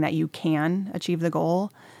believing that you can achieve the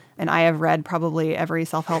goal. And I have read probably every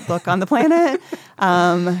self-help book on the planet.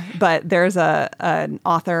 But there's an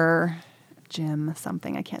author, Jim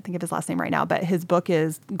something, I can't think of his last name right now, but his book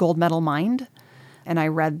is Gold Medal Mind. And I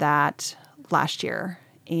read that last year.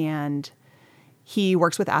 And he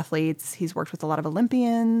works with athletes. He's worked with a lot of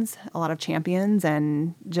Olympians, a lot of champions,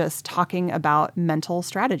 and just talking about mental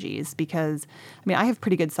strategies. Because, I have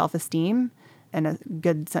pretty good self-esteem and a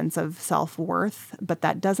good sense of self-worth, but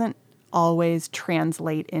that doesn't always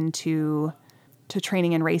translate into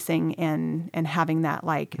training and racing and having that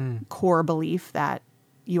like core belief that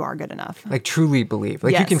you are good enough. Like truly believe.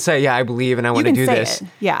 Like you can say, I believe and I want to do this.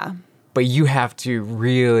 Yeah. But you have to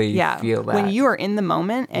really feel that. When you are in the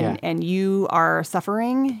moment and you are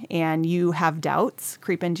suffering and you have doubts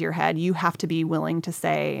creep into your head, you have to be willing to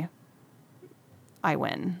say, I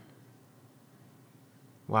win.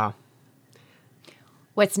 Wow.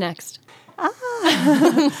 What's next?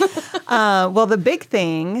 Well, the big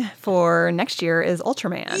thing for next year is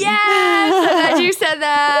Ultraman. Yes! You said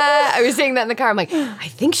that. I was saying that in the car. I'm like, I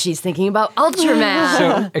think she's thinking about Ultraman.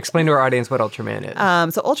 So explain to our audience what Ultraman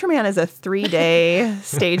is. So Ultraman is a 3-day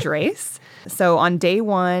stage race. So on day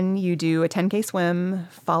 1, you do a 10K swim,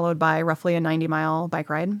 followed by roughly a 90-mile bike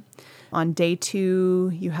ride. On day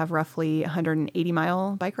 2, you have roughly a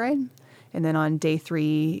 180-mile bike ride. And then on day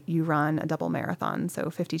 3, you run a double marathon, so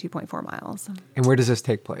 52.4 miles. And where does this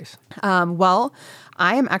take place? Well,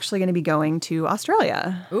 I am actually going to be going to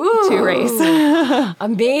Australia to race.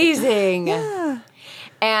 Amazing. Yeah.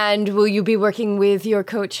 And will you be working with your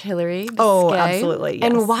coach, Hillary Biscay? Oh, absolutely, yes.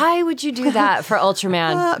 And why would you do that for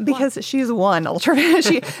Ultraman? Because she's won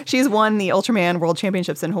Ultraman. She's won the Ultraman World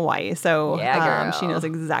Championships in Hawaii. So she knows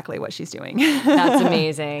exactly what she's doing. That's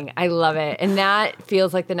amazing. I love it. And that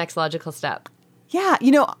feels like the next logical step. Yeah.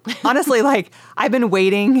 Honestly, like I've been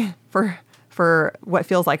waiting for what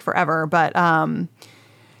feels like forever. But I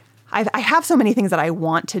have so many things that I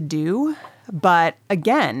want to do. But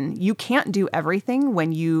again, you can't do everything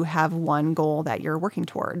when you have one goal that you're working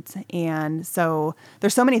towards. And so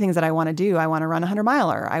there's so many things that I want to do. I want to run a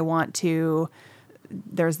 100-miler. I want to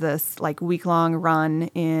there's this like week-long run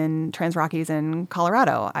in Trans Rockies in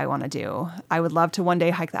Colorado I want to do. I would love to one day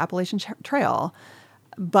hike the Appalachian Trail,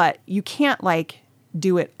 but you can't like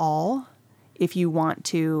do it all if you want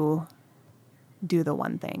to do the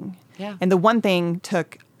one thing. Yeah. And the one thing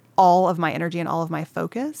took all of my energy and all of my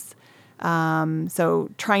focus. So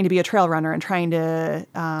trying to be a trail runner and trying to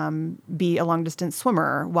be a long distance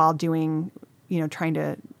swimmer while doing, trying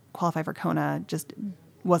to qualify for Kona just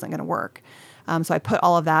wasn't going to work. So I put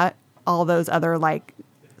all those other like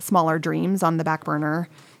smaller dreams on the back burner.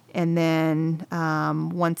 And then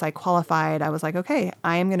once I qualified, I was like, okay,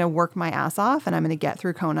 I am going to work my ass off and I'm going to get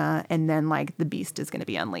through Kona. And then like the beast is going to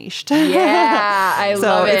be unleashed. Yeah, I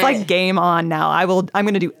love it. So it's like game on now. I'm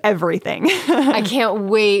going to do everything. I can't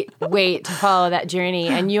wait to follow that journey.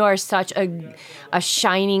 And you are such a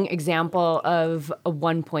shining example of a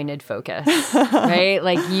one-pointed focus, right?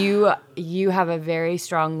 Like you have a very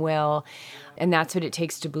strong will. And that's what it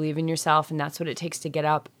takes to believe in yourself. And that's what it takes to get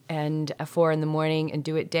up and at 4 a.m. and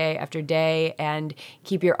do it day after day and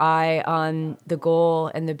keep your eye on the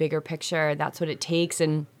goal and the bigger picture. That's what it takes.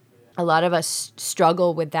 And a lot of us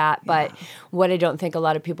struggle with that. But what I don't think a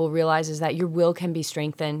lot of people realize is that your will can be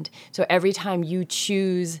strengthened. So every time you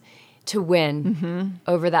choose to win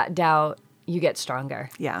over that doubt, you get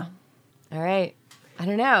stronger. Yeah. All right. I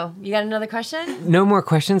don't know. You got another question? No more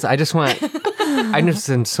questions. I just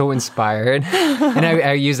am so inspired. And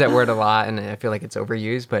I use that word a lot, and I feel like it's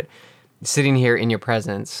overused, but sitting here in your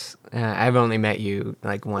presence, I've only met you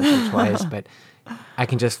like once or twice, but I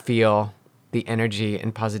can just feel the energy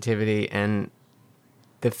and positivity and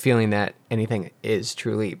the feeling that anything is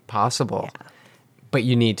truly possible. Yeah. But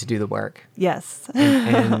you need to do the work. Yes.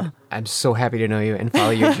 And I'm so happy to know you and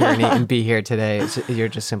follow your journey and be here today. You're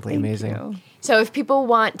just simply amazing. You. So if people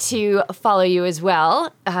want to follow you as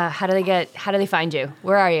well, how do they find you?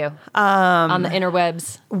 Where are you on the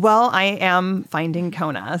interwebs? Well, I am Finding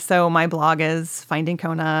Kona. So my blog is Finding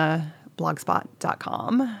Kona,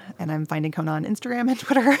 blogspot.com, and I'm Finding Kona on Instagram and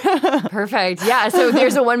Twitter. Perfect. Yeah. So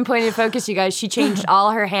there's a one-pointed focus, you guys. She changed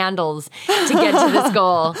all her handles to get to this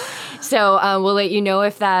goal. So we'll let you know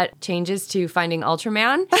if that changes to Finding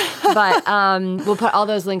Ultraman. But we'll put all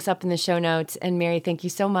those links up in the show notes. And Mary, thank you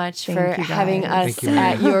so much for having us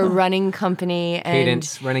at your running company.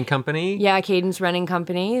 Cadence Running Company. Yeah, Cadence Running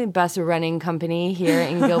Company, best running company here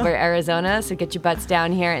in Gilbert, Arizona. So get your butts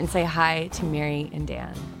down here and say hi to Mary and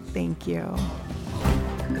Dan. Thank you.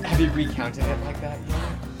 Have you recounted it like that yet?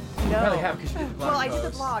 No. You probably have because you did the blog Well, I did the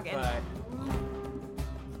post, blog.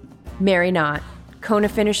 Mary Knott, Kona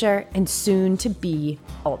finisher and soon to be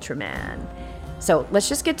Ultraman. So let's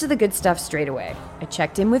just get to the good stuff straight away. I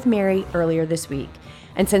checked in with Mary earlier this week.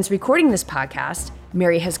 And since recording this podcast,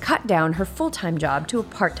 Mary has cut down her full-time job to a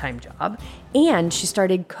part-time job, and she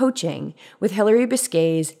started coaching with Hillary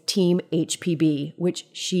Biscay's Team HPB, which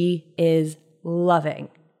she is loving.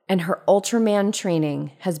 And her Ultraman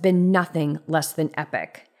training has been nothing less than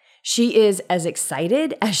epic. She is as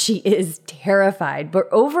excited as she is terrified, but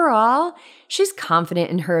overall, she's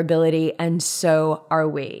confident in her ability, and so are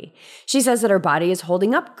we. She says that her body is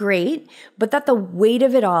holding up great, but that the weight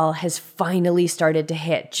of it all has finally started to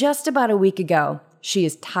hit just about a week ago. She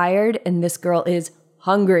is tired, and this girl is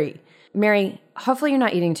hungry. Mary, hopefully you're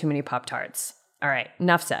not eating too many Pop-Tarts. All right,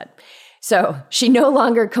 enough said. So she no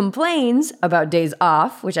longer complains about days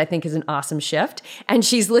off, which I think is an awesome shift, and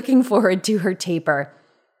she's looking forward to her taper.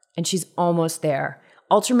 And she's almost there.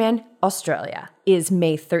 Ultraman Australia is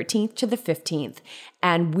May 13th to the 15th,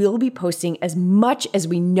 and we'll be posting as much as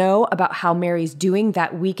we know about how Mary's doing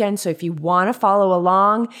that weekend. So if you want to follow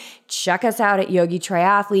along, check us out at Yogi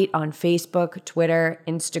Triathlete on Facebook, Twitter,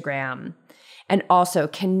 Instagram. And also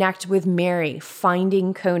connect with Mary,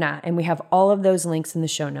 Finding Kona, and we have all of those links in the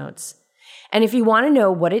show notes. And if you want to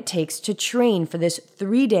know what it takes to train for this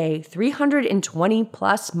 3-day,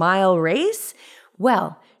 320-plus mile race,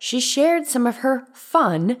 well, she shared some of her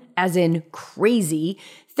fun, as in crazy,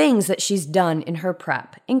 things that she's done in her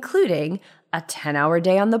prep, including a 10-hour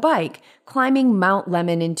day on the bike, climbing Mount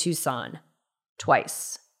Lemmon in Tucson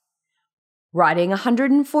twice, riding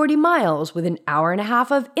 140 miles with an hour and a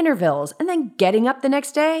half of intervals, and then getting up the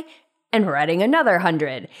next day and riding another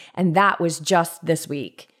 100. And that was just this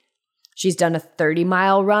week. She's done a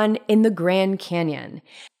 30-mile run in the Grand Canyon.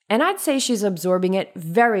 And I'd say she's absorbing it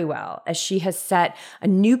very well, as she has set a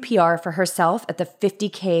new PR for herself at the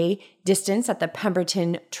 50K distance at the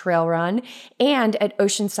Pemberton Trail Run and at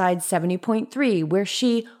Oceanside 70.3, where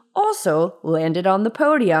she also landed on the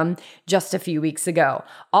podium just a few weeks ago.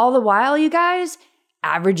 All the while, you guys,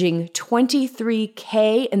 averaging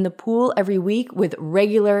 23K in the pool every week with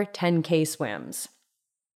regular 10K swims.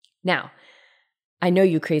 Now, I know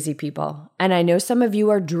you crazy people, and I know some of you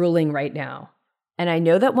are drooling right now. And I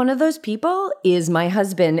know that one of those people is my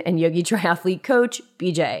husband and Yogi Triathlete coach,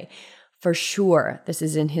 BJ. For sure, this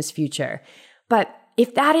is in his future. But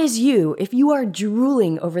if that is you, if you are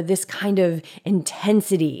drooling over this kind of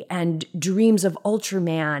intensity and dreams of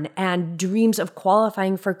Ultraman and dreams of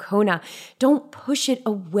qualifying for Kona, don't push it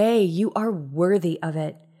away. You are worthy of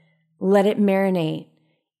it. Let it marinate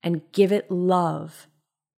and give it love.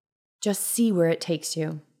 Just see where it takes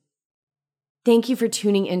you. Thank you for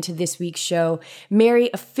tuning into this week's show.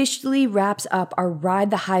 Mary officially wraps up our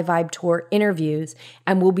Ride the High Vibe Tour interviews,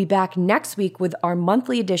 and we'll be back next week with our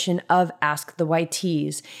monthly edition of Ask the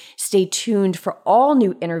YTs. Stay tuned for all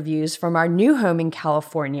new interviews from our new home in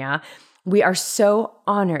California. We are so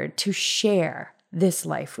honored to share this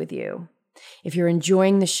life with you. If you're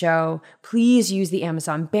enjoying the show, please use the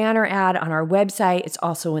Amazon banner ad on our website. It's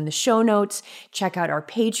also in the show notes. Check out our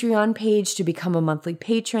Patreon page to become a monthly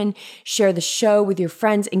patron. Share the show with your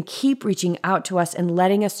friends and keep reaching out to us and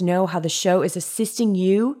letting us know how the show is assisting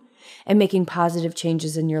you and making positive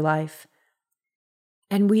changes in your life.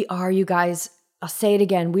 And we are, you guys, I'll say it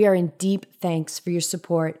again, we are in deep thanks for your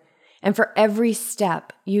support and for every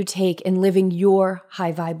step you take in living your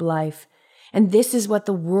high vibe life. And this is what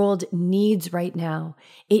the world needs right now.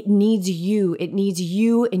 It needs you. It needs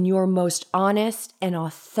you in your most honest and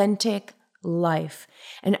authentic life.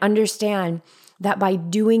 And understand that by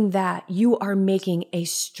doing that, you are making a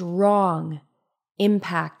strong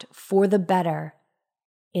impact for the better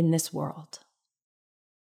in this world.